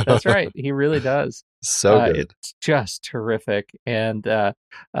 That's right. He really does. So good. It's just terrific. And a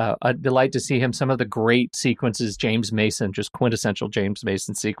delight to see him. Some of the great sequences, James Mason, just quintessential James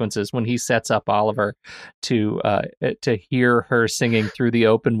Mason sequences, when he sets up Oliver to hear her singing through the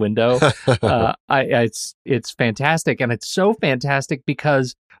open window. It's fantastic. And it's so fantastic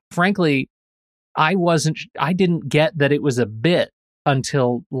because, frankly, I didn't get that it was a bit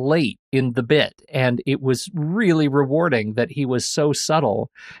until late in the bit, and it was really rewarding that he was so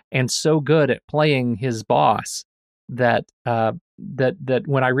subtle and so good at playing his boss that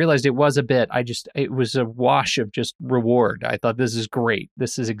when I realized it was a bit, it was a wash of just reward. I thought, this is great.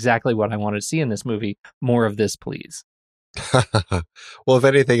 This is exactly what I want to see in this movie. More of this, please. Well, if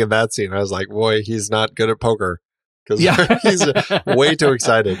anything, in that scene, I was like, boy, he's not good at poker. Because he's way too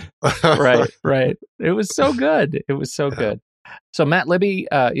excited. Right. It was so good. Good. So Matt Libby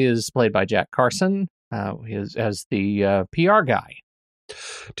is played by Jack Carson, as the PR guy. Do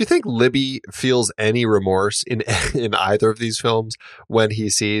you think Libby feels any remorse in either of these films when he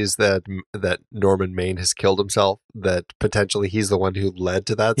sees that Norman Maine has killed himself, that potentially he's the one who led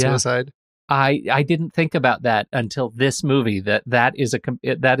to that suicide? I didn't think about that until this movie. That is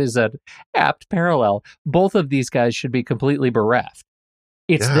an apt parallel. Both of these guys should be completely bereft.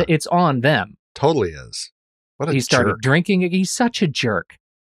 It's on them. Totally is. What a he started jerk. Drinking. He's such a jerk.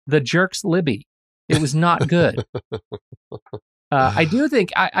 The jerk's Libby. It was not good. I do think.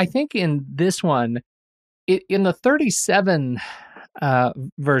 I think in this one, in the 37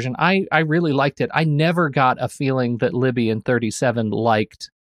 version, I really liked it. I never got a feeling that Libby in 37 liked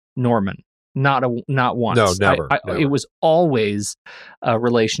Norman. Not once. No, never. Never. It was always a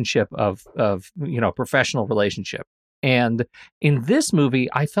relationship of professional relationship. And in this movie,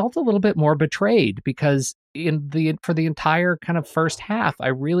 I felt a little bit more betrayed because for the entire kind of first half, I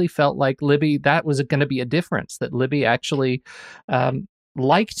really felt like Libby, that was going to be a difference, that Libby actually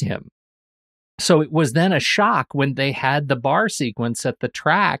liked him. So it was then a shock when they had the bar sequence at the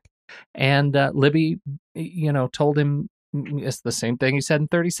track, and Libby, told him, it's the same thing he said in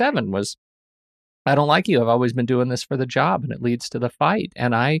 37 was, I don't like you. I've always been doing this for the job, and it leads to the fight.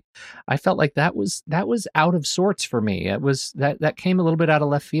 And I felt like that was out of sorts for me. It was that came a little bit out of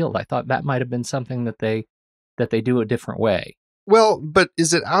left field. I thought that might have been something that they do a different way. Well, but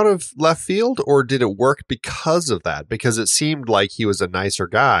is it out of left field, or did it work because of that? Because it seemed like he was a nicer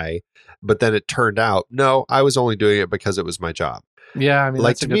guy, but then it turned out, no, I was only doing it because it was my job. Yeah, I mean,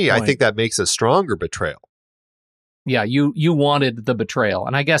 like, to me, I think that makes a stronger betrayal. Yeah, you wanted the betrayal,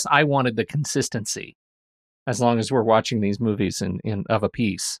 and I guess I wanted the consistency. As long as we're watching these movies in of a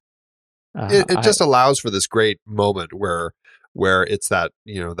piece, it just allows for this great moment where it's that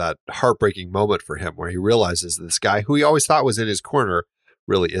that heartbreaking moment for him, where he realizes this guy who he always thought was in his corner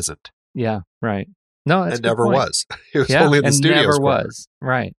really isn't. Yeah, right. No, that's and never point. Was. It was only in the studio's never corner. Was.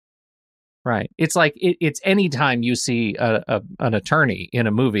 Right. It's like it's any time you see an attorney in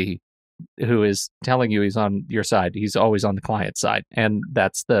a movie who is telling you he's on your side, he's always on the client's side, and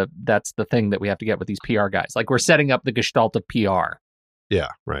that's the thing that we have to get with these PR guys. Like, we're setting up the gestalt of PR. Yeah,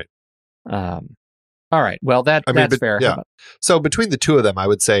 right. All right. Well, that's fair. Yeah. So between the two of them, I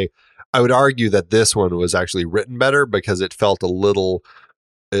would argue that this one was actually written better because it felt a little.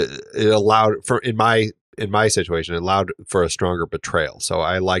 It allowed for in my situation, it allowed for a stronger betrayal. So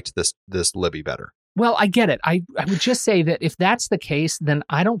I liked this Libby better. Well, I get it. I would just say that if that's the case, then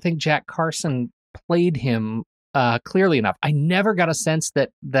I don't think Jack Carson played him clearly enough. I never got a sense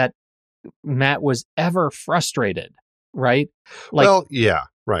that Matt was ever frustrated, right? Like, well, yeah,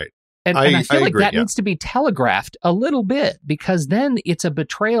 right. And I feel like agree, that needs to be telegraphed a little bit, because then it's a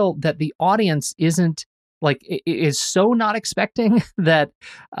betrayal that the audience isn't, like, is so not expecting that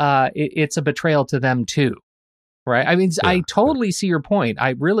it's a betrayal to them too. Right. I mean, yeah, I totally see your point.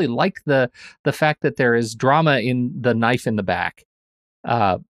 I really like the fact that there is drama in the knife in the back.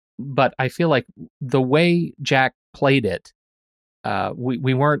 But I feel like the way Jack played it,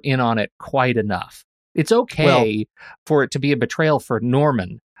 we weren't in on it quite enough. It's okay for it to be a betrayal for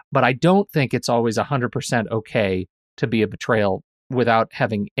Norman, but I don't think it's always 100% okay to be a betrayal without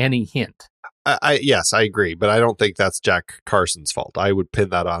having any hint. Yes, I agree, but I don't think that's Jack Carson's fault. I would pin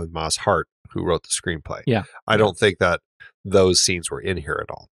that on Moss Hart, who wrote the screenplay. Yeah. I don't think that those scenes were in here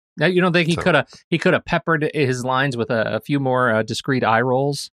at all. Now, you don't think he So- could have peppered his lines with a few more discreet eye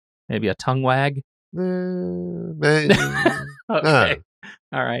rolls, maybe a tongue wag? Okay. Okay.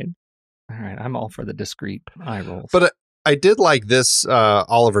 All right. I'm all for the discreet eye rolls. But I did like this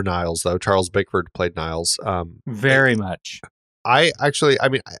Oliver Niles, though. Charles Bickford played Niles. Very much. I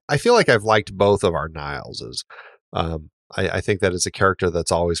feel like I've liked both of our Nileses. I think that it's a character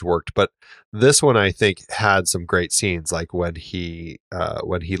that's always worked, but this one I think had some great scenes, like when he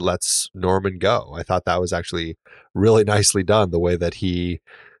lets Norman go. I thought that was actually really nicely done, the way that he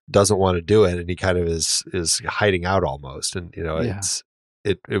doesn't want to do it and he kind of is hiding out almost, and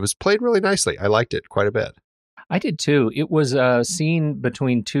it was played really nicely. I liked it quite a bit. I did too. It was a scene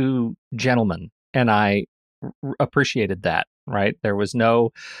between two gentlemen, and I appreciated that. Right, there was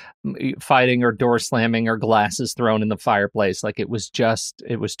no fighting or door slamming or glasses thrown in the fireplace. Like it was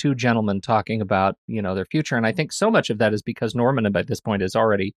two gentlemen talking about their future, and I think so much of that is because Norman at this point is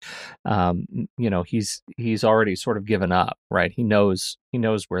already, he's already sort of given up. Right, he knows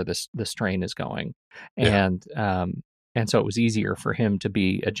where this train is going, and so it was easier for him to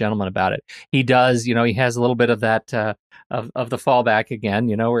be a gentleman about it. He does, he has a little bit of that of the fallback again,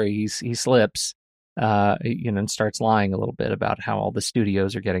 where he slips. And starts lying a little bit about how all the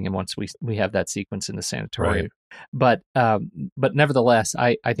studios are getting him once we have that sequence in the sanatorium. Right. But nevertheless,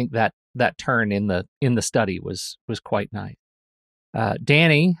 I think that turn in the study was quite nice.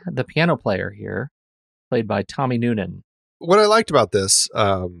 Danny, the piano player here, played by Tommy Noonan. What I liked about this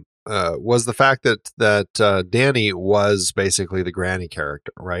was the fact that Danny was basically the granny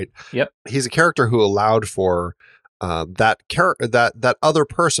character, right? Yep. He's a character who allowed for that other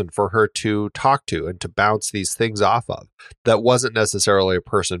person for her to talk to and to bounce these things off of. That wasn't necessarily a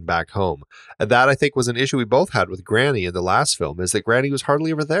person back home. And that, I think, was an issue we both had with Granny in the last film, is that Granny was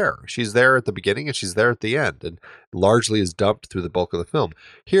hardly ever there. She's there at the beginning and she's there at the end, and largely is dumped through the bulk of the film.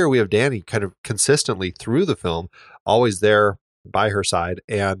 Here we have Danny kind of consistently through the film, always there by her side,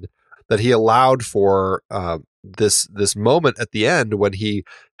 and that he allowed for this moment at the end when he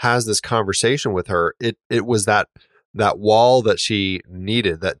has this conversation with her. It was that wall that she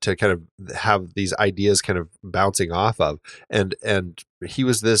needed, that to kind of have these ideas kind of bouncing off of, and he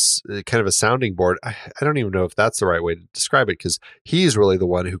was this kind of a sounding board. I don't even know if that's the right way to describe it, because he's really the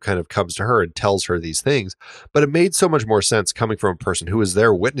one who kind of comes to her and tells her these things. But it made so much more sense coming from a person who was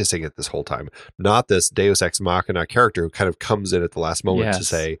there witnessing it this whole time, not this Deus Ex Machina character who kind of comes in at the last moment to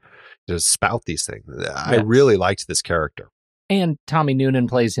say, to spout these things. I really liked this character. And Tommy Noonan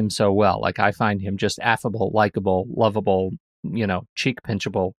plays him so well. Like, I find him just affable, likable, lovable, cheek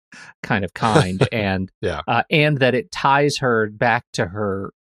pinchable kind of kind. And and that it ties her back to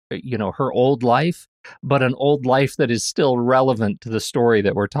her, her old life, but an old life that is still relevant to the story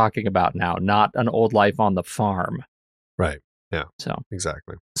that we're talking about now, not an old life on the farm. Right. Yeah. So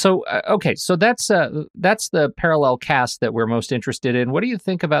exactly. So okay, so that's the parallel cast that we're most interested in. What do you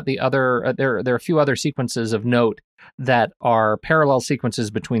think about the other? There are a few other sequences of note that are parallel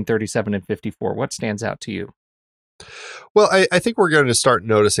sequences between 37 and 54. What stands out to you? Well, I think we're going to start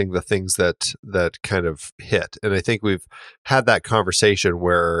noticing the things that kind of hit, and I think we've had that conversation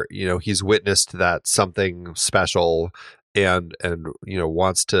where he's witnessed that something special. And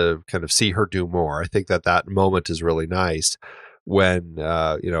wants to kind of see her do more. I think that moment is really nice when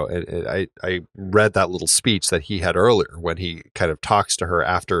and I read that little speech that he had earlier when he kind of talks to her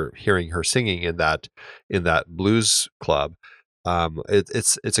after hearing her singing in that blues club.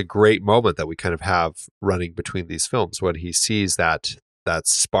 It's a great moment that we kind of have running between these films when he sees that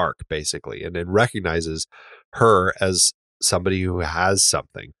spark basically, and then recognizes her as somebody who has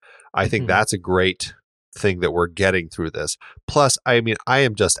something. I think that's a great thing that we're getting through this. Plus, I mean, I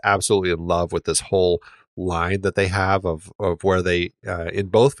am just absolutely in love with this whole line that they have of where they in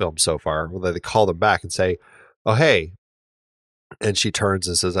both films so far, where they call them back and say, "Oh, hey," and she turns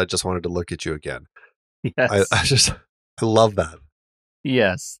and says, "I just wanted to look at you again." Yes, I love that.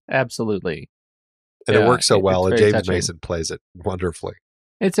 Yes, absolutely, and it works so well, and James touching. Mason plays it wonderfully.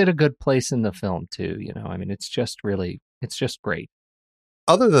 It's at a good place in the film too. I mean, it's just great.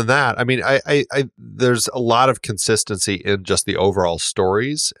 Other than that, I mean, I there's a lot of consistency in just the overall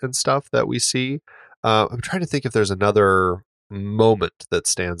stories and stuff that we see. I'm trying to think if there's another moment that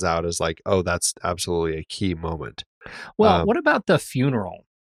stands out as like, oh, that's absolutely a key moment. Well, what about the funeral?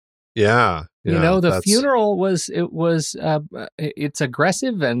 Yeah, the funeral it's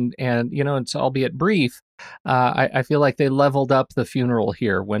aggressive and it's albeit brief, I feel like they leveled up the funeral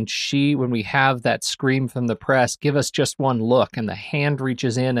here. When we have that scream from the press, give us just one look, and the hand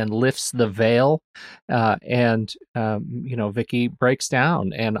reaches in and lifts the veil, and Vicky breaks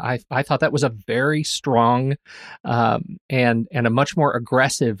down. And I thought that was a very strong, and a much more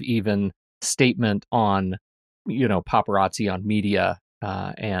aggressive even statement on, paparazzi, on media,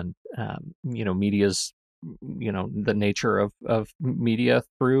 and media's, the nature of media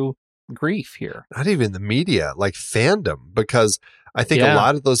through grief here. Not even the media, like fandom, because I think a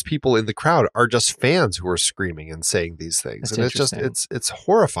lot of those people in the crowd are just fans who are screaming and saying these things. That's and it's just, it's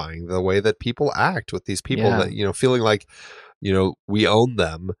horrifying the way that people act with these people that, feeling like, we own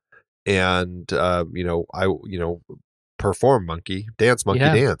them, and, perform monkey dance.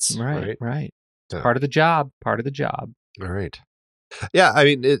 Right. Yeah. Part of the job. All right. Yeah, I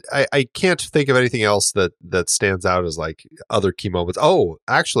mean, I can't think of anything else that stands out as like other key moments. Oh,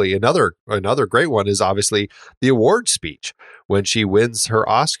 actually, another great one is obviously the award speech when she wins her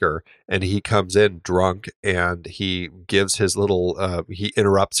Oscar and he comes in drunk and he gives his little, he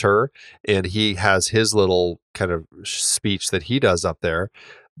interrupts her and he has his little kind of speech that he does up there.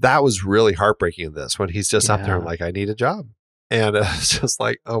 That was really heartbreaking in this, when he's just up there and like, I need a job. And it's just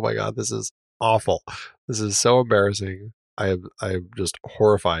like, oh my God, this is awful. This is so embarrassing. I'm just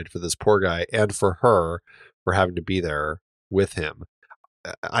horrified for this poor guy and for her for having to be there with him.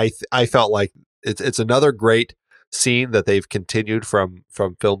 I felt like it's another great scene that they've continued from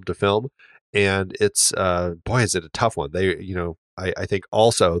film to film, and it's boy, is it a tough one. They I think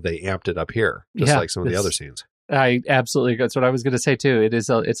also they amped it up here, just like some of the other scenes. I absolutely, that's what I was going to say too. It's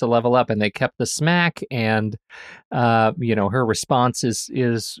a level up, and they kept the smack, and her response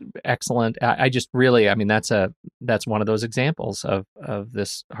is excellent. I just really, I mean, that's one of those examples of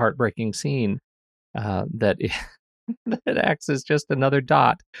this heartbreaking scene that that acts as just another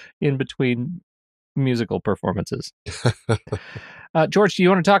dot in between musical performances. George, do you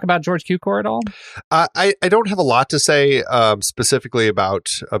want to talk about George Cukor at all? I don't have a lot to say specifically about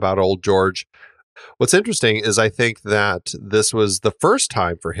old George. What's interesting is I think that this was the first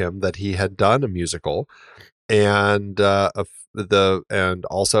time for him that he had done a musical, and and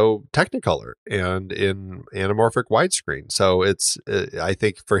also Technicolor and in anamorphic widescreen. So I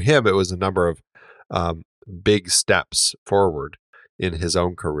think for him it was a number of big steps forward in his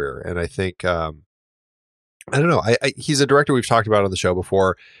own career, and I think I don't know. He's a director we've talked about on the show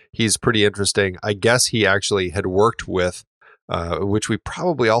before. He's pretty interesting. I guess he actually had worked with. Which we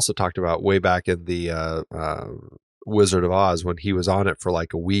probably also talked about way back in the Wizard of Oz, when he was on it for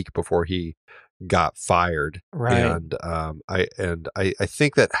like a week before he got fired. Right. And I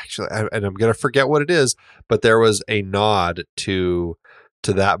think that actually, and I'm going to forget what it is, but there was a nod to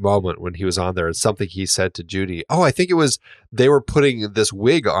that moment when he was on there. It's something he said to Judy. Oh, I think it was they were putting this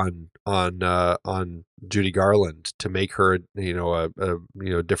wig on Judy Garland to make her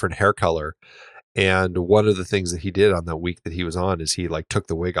a different hair color. And one of the things that he did on that week that he was on is he like took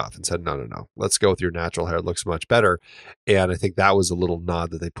the wig off and said, no, let's go with your natural hair. It looks much better. And I think that was a little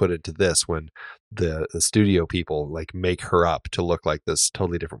nod that they put into this, when the studio people like make her up to look like this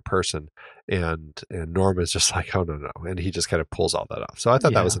totally different person. And Norm is just like, oh, no. And he just kind of pulls all that off. So I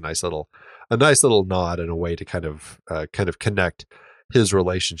thought that was a nice little nod and a way to kind of connect his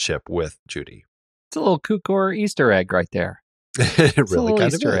relationship with Judy. It's a little Cukor Easter egg right there. It really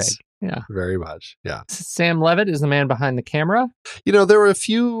kind of is. Yeah, very much. Yeah. Sam Levitt is the man behind the camera. There were a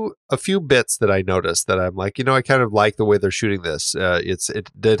few bits that I noticed that I'm like, I kind of like the way they're shooting this. It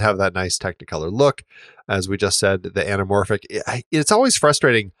did have that nice Technicolor look, as we just said. The anamorphic. It's always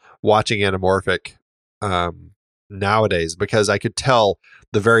frustrating watching anamorphic nowadays, because I could tell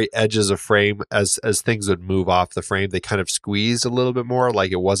the very edges of frame as things would move off the frame, they kind of squeezed a little bit more,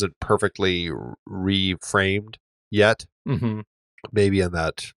 like it wasn't perfectly reframed yet. Mm-hmm. Maybe in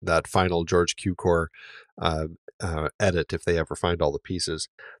that final George Cukor edit, if they ever find all the pieces,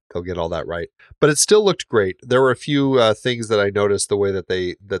 they'll get all that right. But it still looked great. There were a few things that I noticed the way that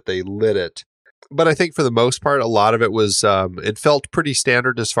they lit it, but I think for the most part, a lot of it was it felt pretty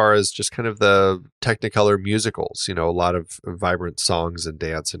standard as far as just kind of the Technicolor musicals. A lot of vibrant songs and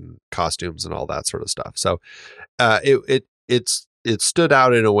dance and costumes and all that sort of stuff. So it stood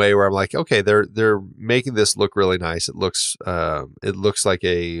out in a way where I'm like, okay, they're making this look really nice. It looks like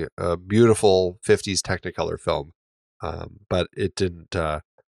a beautiful 50s Technicolor film, but it didn't.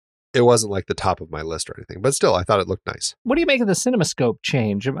 It wasn't like the top of my list or anything. But still, I thought it looked nice. What do you make of the CinemaScope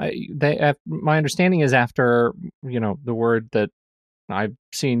change? My understanding is after the word that I've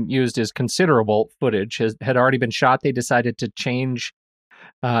seen used is considerable footage had already been shot, they decided to change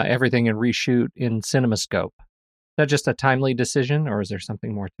everything and reshoot in CinemaScope. Is that just a timely decision, or is there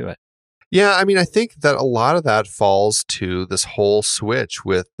something more to it? Yeah, I mean, I think that a lot of that falls to this whole switch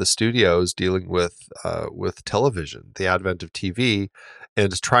with the studios dealing with television, the advent of TV, and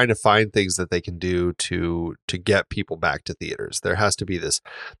just trying to find things that they can do to get people back to theaters. There has to be this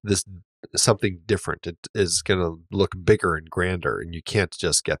something different. It is going to look bigger and grander, and you can't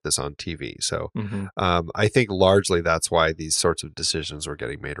just get this on TV. So, I think largely that's why these sorts of decisions were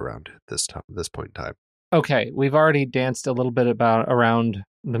getting made around this point in time. Okay, we've already danced a little bit around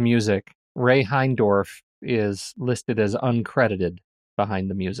the music. Ray Heindorf is listed as uncredited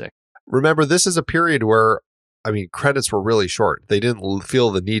behind the music. Remember, this is a period where, I mean, credits were really short. They didn't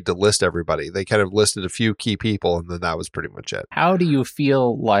feel the need to list everybody. They kind of listed a few key people, and then that was pretty much it. How do you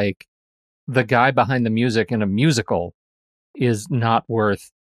feel like the guy behind the music in a musical is not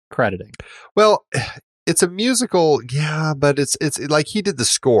worth crediting? Well, it's a musical, yeah, but it's like he did the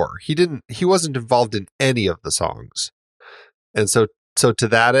score. He wasn't involved in any of the songs. And so to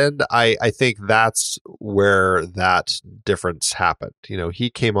that end, I think that's where that difference happened. You know, he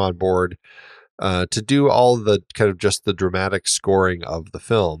came on board to do all the kind of just the dramatic scoring of the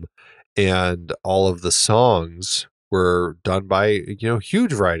film, and all of the songs were done by, you know, a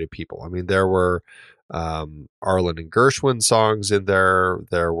huge variety of people. I mean, there were Arlen and Gershwin songs in there.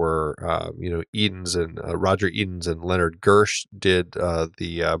 There were, Edens and Roger Edens and Leonard Gersh did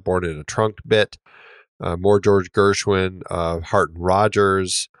the Born in a Trunk bit. More George Gershwin, Hart and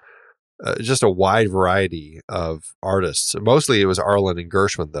Rogers, just a wide variety of artists. Mostly it was Arlen and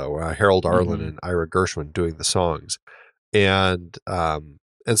Gershwin, though, Harold Arlen and Ira Gershwin doing the songs. And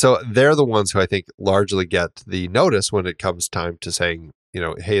so they're the ones who I think largely get the notice when it comes time to saying, you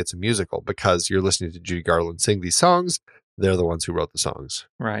know, hey, it's a musical, because you're listening to Judy Garland sing these songs. They're the ones who wrote the songs.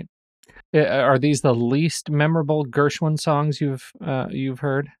 Right. Are these the least memorable Gershwin songs you've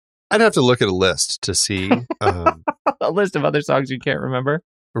heard? I'd have to look at a list to see. A list of other songs you can't remember?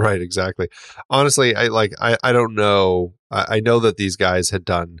 Right, exactly. Honestly, I don't know. I know that these guys had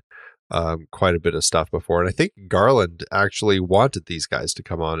done quite a bit of stuff before, and I think Garland actually wanted these guys to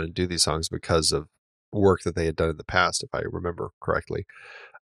come on and do these songs because of work that they had done in the past, if I remember correctly.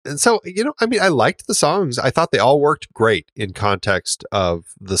 And so, you know, I mean, I liked the songs. I thought they all worked great in context of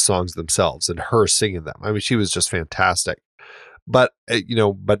the songs themselves and her singing them. I mean, she was just fantastic. But, you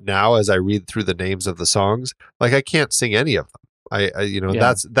know, but now as I read through the names of the songs, like I can't sing any of them.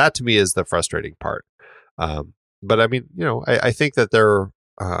 That to me is the frustrating part. But I mean, you know, I think that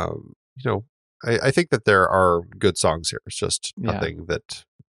I think that there are good songs here. It's just nothing that,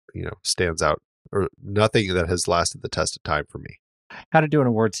 you know, stands out, or nothing that has lasted the test of time for me. How'd it do in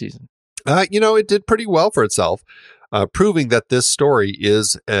award season? You know, it did pretty well for itself, proving that this story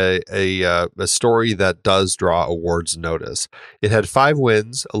is a story that does draw awards notice. It had 5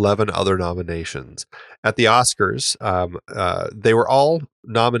 wins, 11 other nominations. At the Oscars, they were all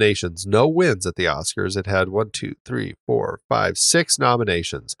nominations, no wins at the Oscars. It had 6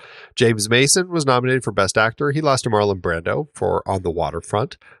 nominations. James Mason was nominated for Best Actor. He lost to Marlon Brando for On the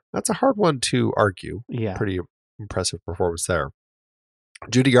Waterfront. That's a hard one to argue. Yeah. Pretty impressive performance there.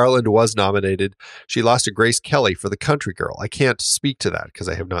 Judy Garland was nominated. She lost to Grace Kelly for The Country Girl. I can't speak to that because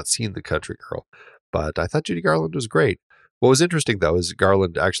I have not seen The Country Girl, but I thought Judy Garland was great. What was interesting, though, is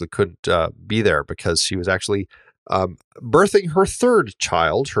Garland actually couldn't be there because she was actually birthing her 3rd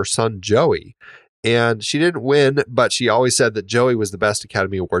child, her son Joey, and she didn't win, but she always said that Joey was the best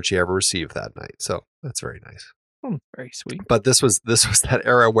Academy Award she ever received that night. So that's very nice. Very sweet. But this was that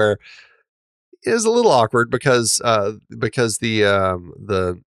era where it was a little awkward because the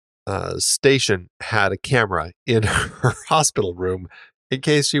station had a camera in her hospital room in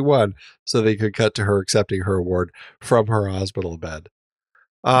case she won, so they could cut to her accepting her award from her hospital bed.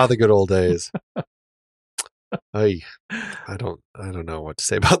 Ah, the good old days. I don't know what to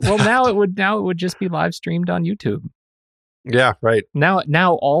say about that. Well, now it would just be live streamed on YouTube. Yeah, right. Now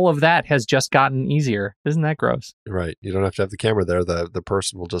all of that has just gotten easier. Isn't that gross? Right. You don't have to have the camera there. The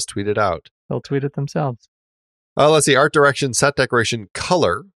person will just tweet it out. They'll tweet it themselves. Let's see. Art direction, set decoration,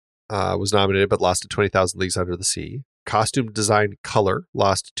 color was nominated but lost to 20,000 Leagues Under the Sea. Costume design, color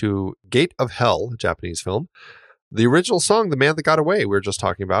lost to Gate of Hell, a Japanese film. The original song, The Man That Got Away, we were just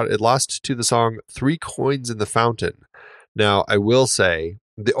talking about, it lost to the song 3 Coins in the Fountain. Now, I will say,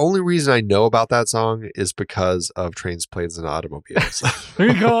 the only reason I know about that song is because of Trains, Planes, and Automobiles.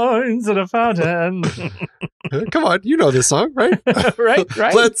 3 coins in a fountain. Come on, you know this song, right? right.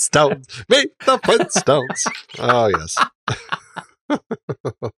 Flintstones, meet the Flintstones. Oh, yes.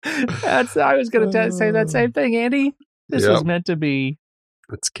 I was going to say that same thing, Andy. This was meant to be.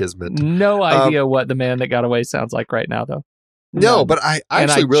 It's kismet. No idea what The Man That Got Away sounds like right now, though. No, but I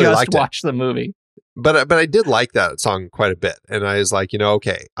actually really liked it. I just watched the movie. But I did like that song quite a bit. And I was like,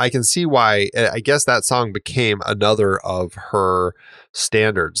 okay, I can see why. I guess that song became another of her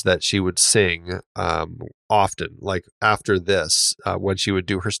standards that she would sing often, like after this, when she would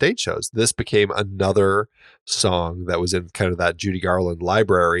do her stage shows. This became another song that was in kind of that Judy Garland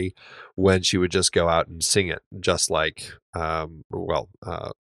library when she would just go out and sing it, just like,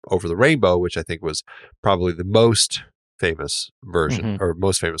 Over the Rainbow, which I think was probably the most famous version or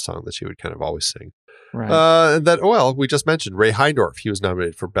most famous song that she would kind of always sing. Right. We just mentioned Ray Heindorf. He was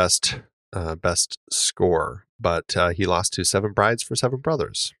nominated for best score, but he lost to Seven Brides for Seven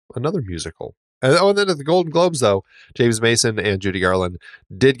Brothers, another musical. And then at the Golden Globes, though, James Mason and Judy Garland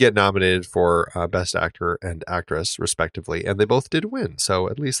did get nominated for best actor and actress, respectively, and they both did win. So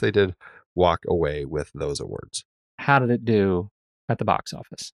at least they did walk away with those awards. How did it do at the box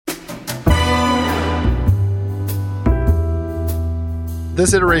office?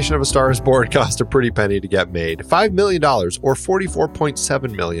 This iteration of A Star is Born cost a pretty penny to get made. $5 million, or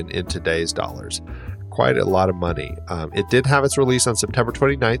 $44.7 million in today's dollars. Quite a lot of money. It did have its release on September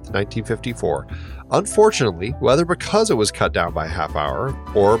 29th, 1954. Unfortunately, whether because it was cut down by a half hour,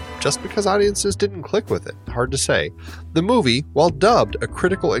 or just because audiences didn't click with it, hard to say, the movie, while dubbed a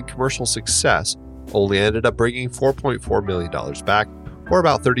critical and commercial success, only ended up bringing $4.4 million back, or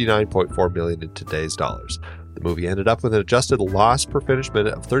about $39.4 million in today's dollars. The movie ended up with an adjusted loss per finished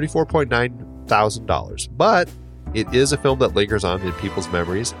minute of $34.9 thousand, but it is a film that lingers on in people's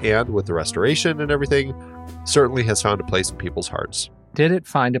memories, and with the restoration and everything, certainly has found a place in people's hearts. Did it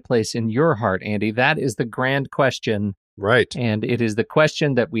find a place in your heart, Andy? That is the grand question. Right. And it is the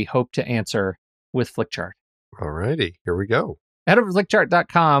question that we hope to answer with Flickchart. All righty, here we go. Head over to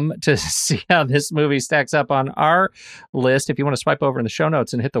flickchart.com to see how this movie stacks up on our list. If you want to swipe over in the show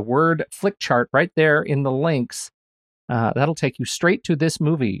notes and hit the word Flickchart right there in the links, that'll take you straight to this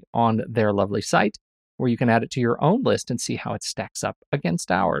movie on their lovely site, where you can add it to your own list and see how it stacks up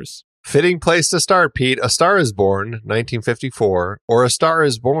against ours. Fitting place to start, Pete. A Star is Born, 1954, or A Star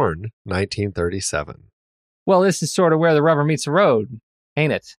is Born, 1937. Well, this is sort of where the rubber meets the road,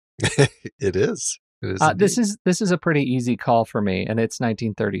 ain't it? It is. It is. This is a pretty easy call for me, and it's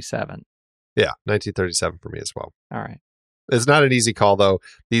 1937. Yeah, 1937 for me as well. All right. It's not an easy call, though.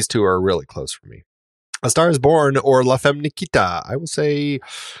 These two are really close for me. A Star is Born or La Femme Nikita. I will say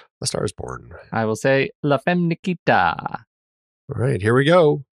A Star is Born. I will say La Femme Nikita. All right, here we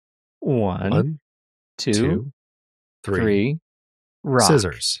go. One, two, three. Rock.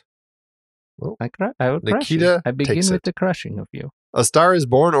 Scissors. Well, I would crush Nikita you. I begin takes with it. the crushing of you. A Star is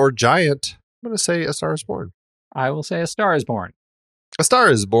Born or Giant. I'm going to say A Star is Born. I will say A Star is Born. A Star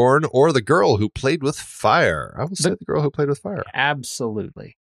is Born or The Girl Who Played with Fire. I will say The Girl Who Played with Fire.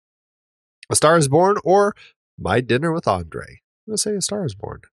 Absolutely. A Star is Born or My Dinner with Andre. I'm going to say A Star is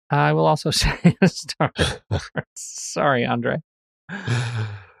Born. I will also say A Star is Born. Sorry, Andre.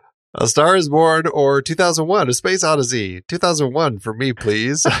 A Star is Born or 2001, A Space Odyssey. 2001 for me,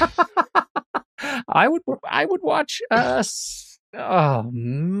 please. I would watch oh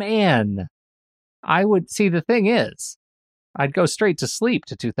man. I would see, the thing is, I'd go straight to sleep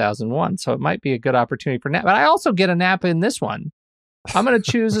to 2001, so it might be a good opportunity for nap. But I also get a nap in this one. I'm going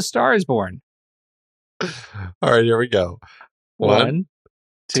to choose A Star is Born. All right, here we go. One,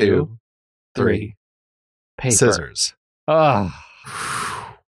 two, three. Paper. Scissors. Oh.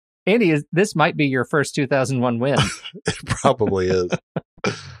 Andy, this might be your first 2001 win. It probably is.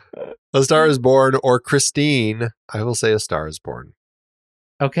 A Star is Born or Christine. I will say A Star is Born.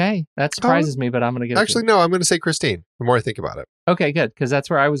 Okay, that surprises me, but I'm going to give Actually, no, I'm going to say Christine, the more I think about it. Okay, good, because that's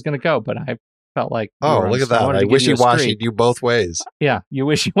where I was going to go, but I felt like... Oh, look at that. I wishy-washied you both ways. Yeah, you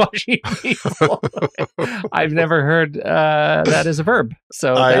wishy-washy people. I've never heard that as a verb,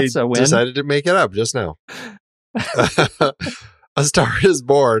 so that's a win. I decided to make it up just now. A Star is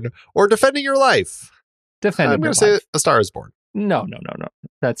Born or Defending Your Life. Defending I'm Your going to Life. say A Star is Born. No.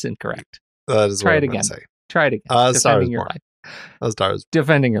 That's incorrect. That is Try what it I'm again. going to say. Try it again. A Star is Defending Your Born. Life. A Star is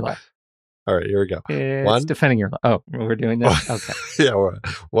Defending Your Life. All right, here we go. It's One. Defending Your Life. Oh, we're doing that? Okay. Yeah, we're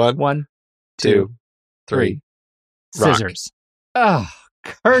one, One, two, two, three. three. Scissors. Oh,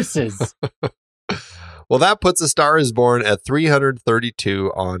 curses. Well, that puts A Star is Born at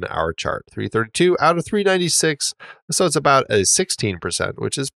 332 on our chart. 332 out of 396. So it's about a 16%,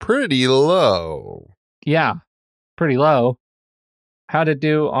 which is pretty low. Yeah, pretty low. How'd it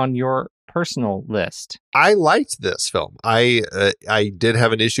do on your personal list? I liked this film. I did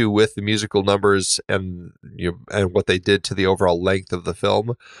have an issue with the musical numbers and what they did to the overall length of the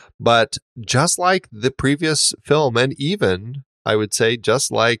film, but just like the previous film, and even I would say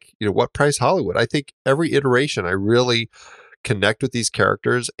just like What Price Hollywood, I think every iteration I really connect with these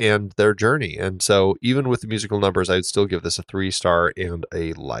characters and their journey. And so even with the musical numbers, I would still give this a 3-star and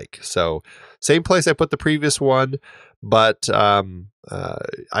a like. So same place I put the previous one, but I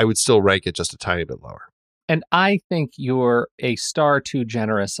would still rank it just a tiny bit lower. And I think you're a star too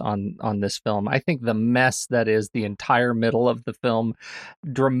generous on this film. I think the mess that is the entire middle of the film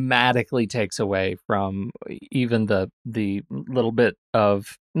dramatically takes away from even the little bit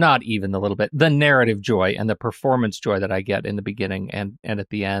of, not even the little bit, the narrative joy and the performance joy that I get in the beginning and at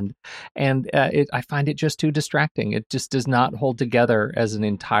the end. And I find it just too distracting. It just does not hold together as an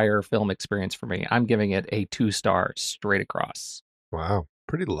entire film experience for me. I'm giving it a 2-star straight across. Wow,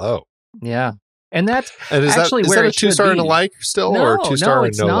 pretty low. Yeah. And that's and is actually that, where is that a 2-star and a like still, or a 2-star no, and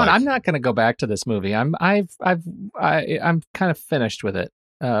it's no not. like? I'm not going to go back to this movie. I'm kind of finished with it.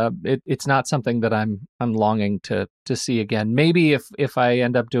 It's not something that I'm longing to see again. Maybe if I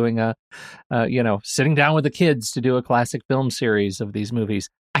end up doing sitting down with the kids to do a classic film series of these movies.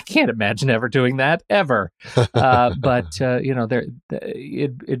 I can't imagine ever doing that ever. But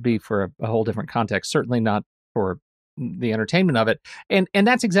it'd be for a whole different context. Certainly not for the entertainment of it, and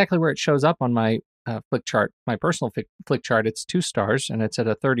that's exactly where it shows up on my flick chart, my personal flick chart. It's 2 stars, and it's at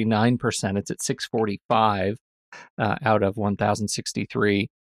a 39%. It's at 645 out of 1,063.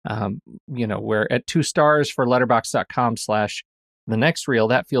 Where at 2 stars for letterboxd.com/the next reel,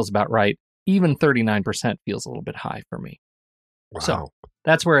 that feels about right. Even 39% feels a little bit high for me. Wow. So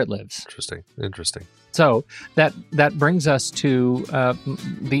that's where it lives. Interesting. So that brings us to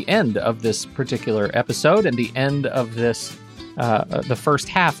the end of this particular episode and the end of this the first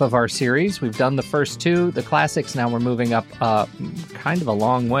half of our series. We've done the first 2, the classics. Now we're moving up kind of a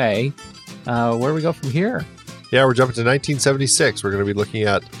long way. Where do we go from here? Yeah, we're jumping to 1976. We're going to be looking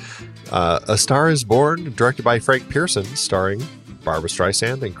at A Star is Born, directed by Frank Pearson, starring Barbra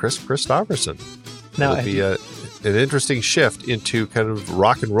Streisand and Kris Kristofferson. Now, it'll be an interesting shift into kind of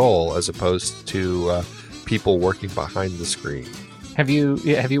rock and roll as opposed to people working behind the screen. Have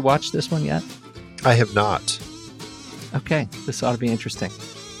you watched this one yet? I have not. Okay, this ought to be interesting.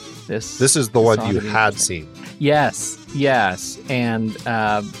 This is the one you had seen. Yes, and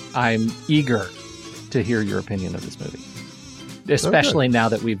I'm eager to hear your opinion of this movie, especially now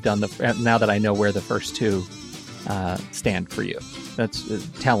that we've done now that I know where the first 2 stand for you. That's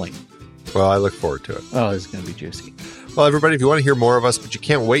telling. Well, I look forward to it. Oh, this is going to be juicy. Well, everybody, if you want to hear more of us, but you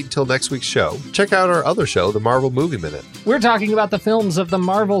can't wait until next week's show, check out our other show, The Marvel Movie Minute. We're talking about the films of the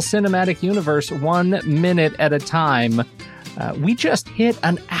Marvel Cinematic Universe 1 minute at a time. We just hit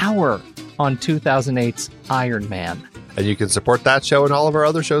an hour on 2008's Iron Man. And you can support that show and all of our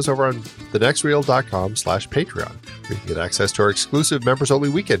other shows over on thenextreel.com/Patreon, where you can get access to our exclusive members-only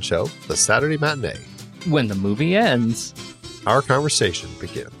weekend show, The Saturday Matinee. When the movie ends, our conversation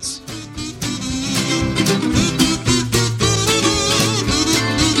begins.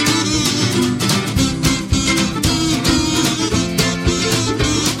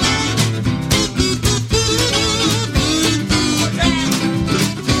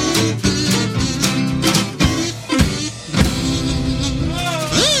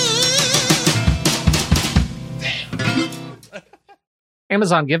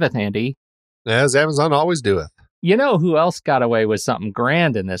 Amazon giveth, Andy. As Amazon always doeth. You know who else got away with something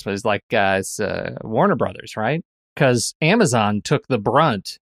grand in this? Was like it's Warner Brothers, right? Because Amazon took the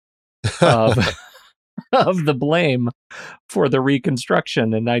brunt of of the blame for the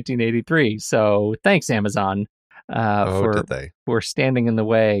reconstruction in 1983. So thanks, Amazon, for standing in the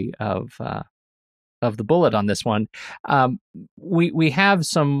way of the bullet on this one. We have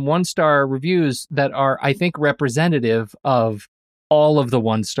some 1-star reviews that are, I think, representative of all of the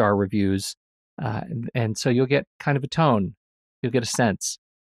 1-star reviews. And so you'll get kind of a tone. You'll get a sense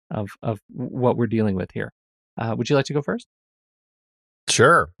of what we're dealing with here. Would you like to go first?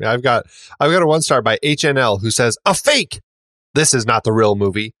 Sure. Yeah, I've got a 1-star by HNL who says, "A fake! This is not the real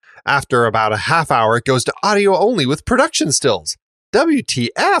movie. After about a half hour, it goes to audio only with production stills.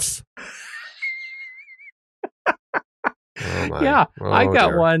 WTF?" Yeah, I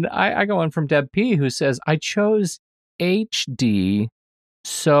got one. I got one from Deb P who says, "I chose HD,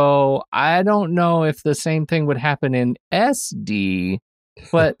 so I don't know if the same thing would happen in SD,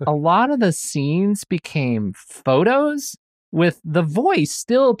 but a lot of the scenes became photos with the voice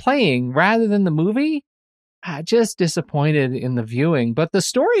still playing rather than the movie. Just disappointed in the viewing, but the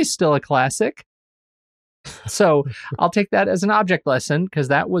story is still a classic. So I'll take that as an object lesson, because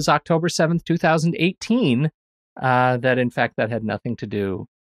that was October 7th, 2018. That in fact, that had nothing to do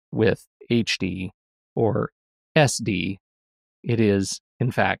with HD or SD. It is,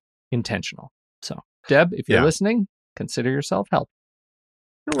 in fact, intentional. So, Deb, if you're listening, consider yourself helped.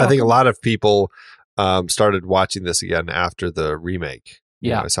 I think a lot of people started watching this again after the remake.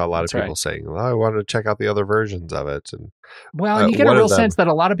 Yeah, I saw a lot of people saying, well, I wanted to check out the other versions of it. And you get a real sense that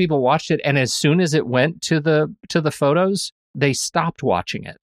a lot of people watched it, and as soon as it went to the photos, they stopped watching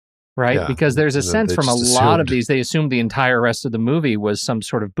it, right? Yeah, because there's a sense from a lot of these, they assumed the entire rest of the movie was some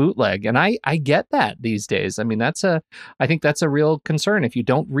sort of bootleg, and I get that these days. I mean, I think that's a real concern. If you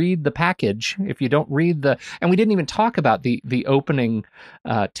don't read the package, if you don't read and we didn't even talk about the opening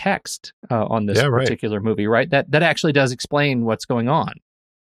text on this particular movie, right? That actually does explain what's going on.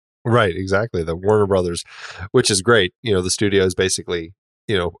 Right, exactly. The Warner Brothers, which is great. The studio is basically,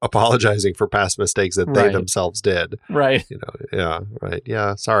 apologizing for past mistakes that they themselves did. Right. Yeah, right.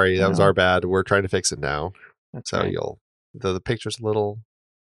 Yeah, sorry, that was our bad. We're trying to fix it now. That's so right. the picture's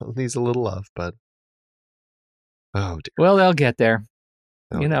needs a little love, but oh dear. Well, they'll get there.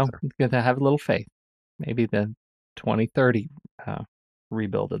 You got to have a little faith. Maybe the 2030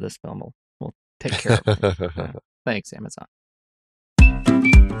 rebuild of this film will take care of it. Thanks, Amazon.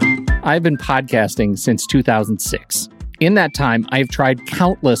 I've been podcasting since 2006. In that time, I've tried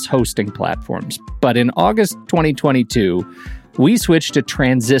countless hosting platforms, but in August 2022, we switched to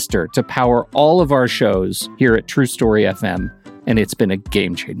Transistor to power all of our shows here at True Story FM, and it's been a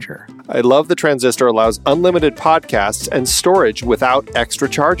game changer. I love that Transistor allows unlimited podcasts and storage without extra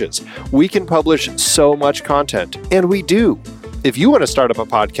charges. We can publish so much content, and we do. If you want to start up a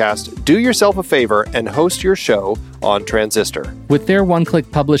podcast, do yourself a favor and host your show on Transistor. With their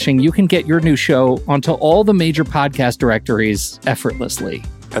one-click publishing, you can get your new show onto all the major podcast directories effortlessly.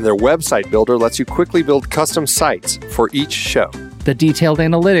 And their website builder lets you quickly build custom sites for each show. The detailed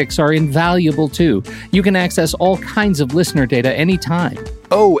analytics are invaluable too. You can access all kinds of listener data anytime.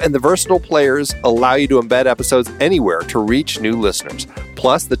 Oh, and the versatile players allow you to embed episodes anywhere to reach new listeners.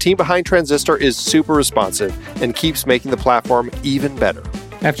 Plus, the team behind Transistor is super responsive and keeps making the platform even better.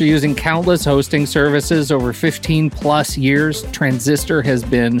 After using countless hosting services over 15 plus years, Transistor has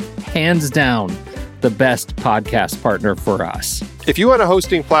been, hands down, the best podcast partner for us. If you want a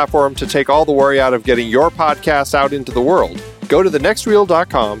hosting platform to take all the worry out of getting your podcast out into the world, go to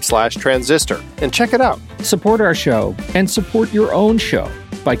thenextreel.com/transistor and check it out. Support our show and support your own show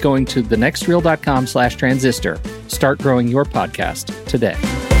by going to thenextreel.com/transistor. Start growing your podcast today.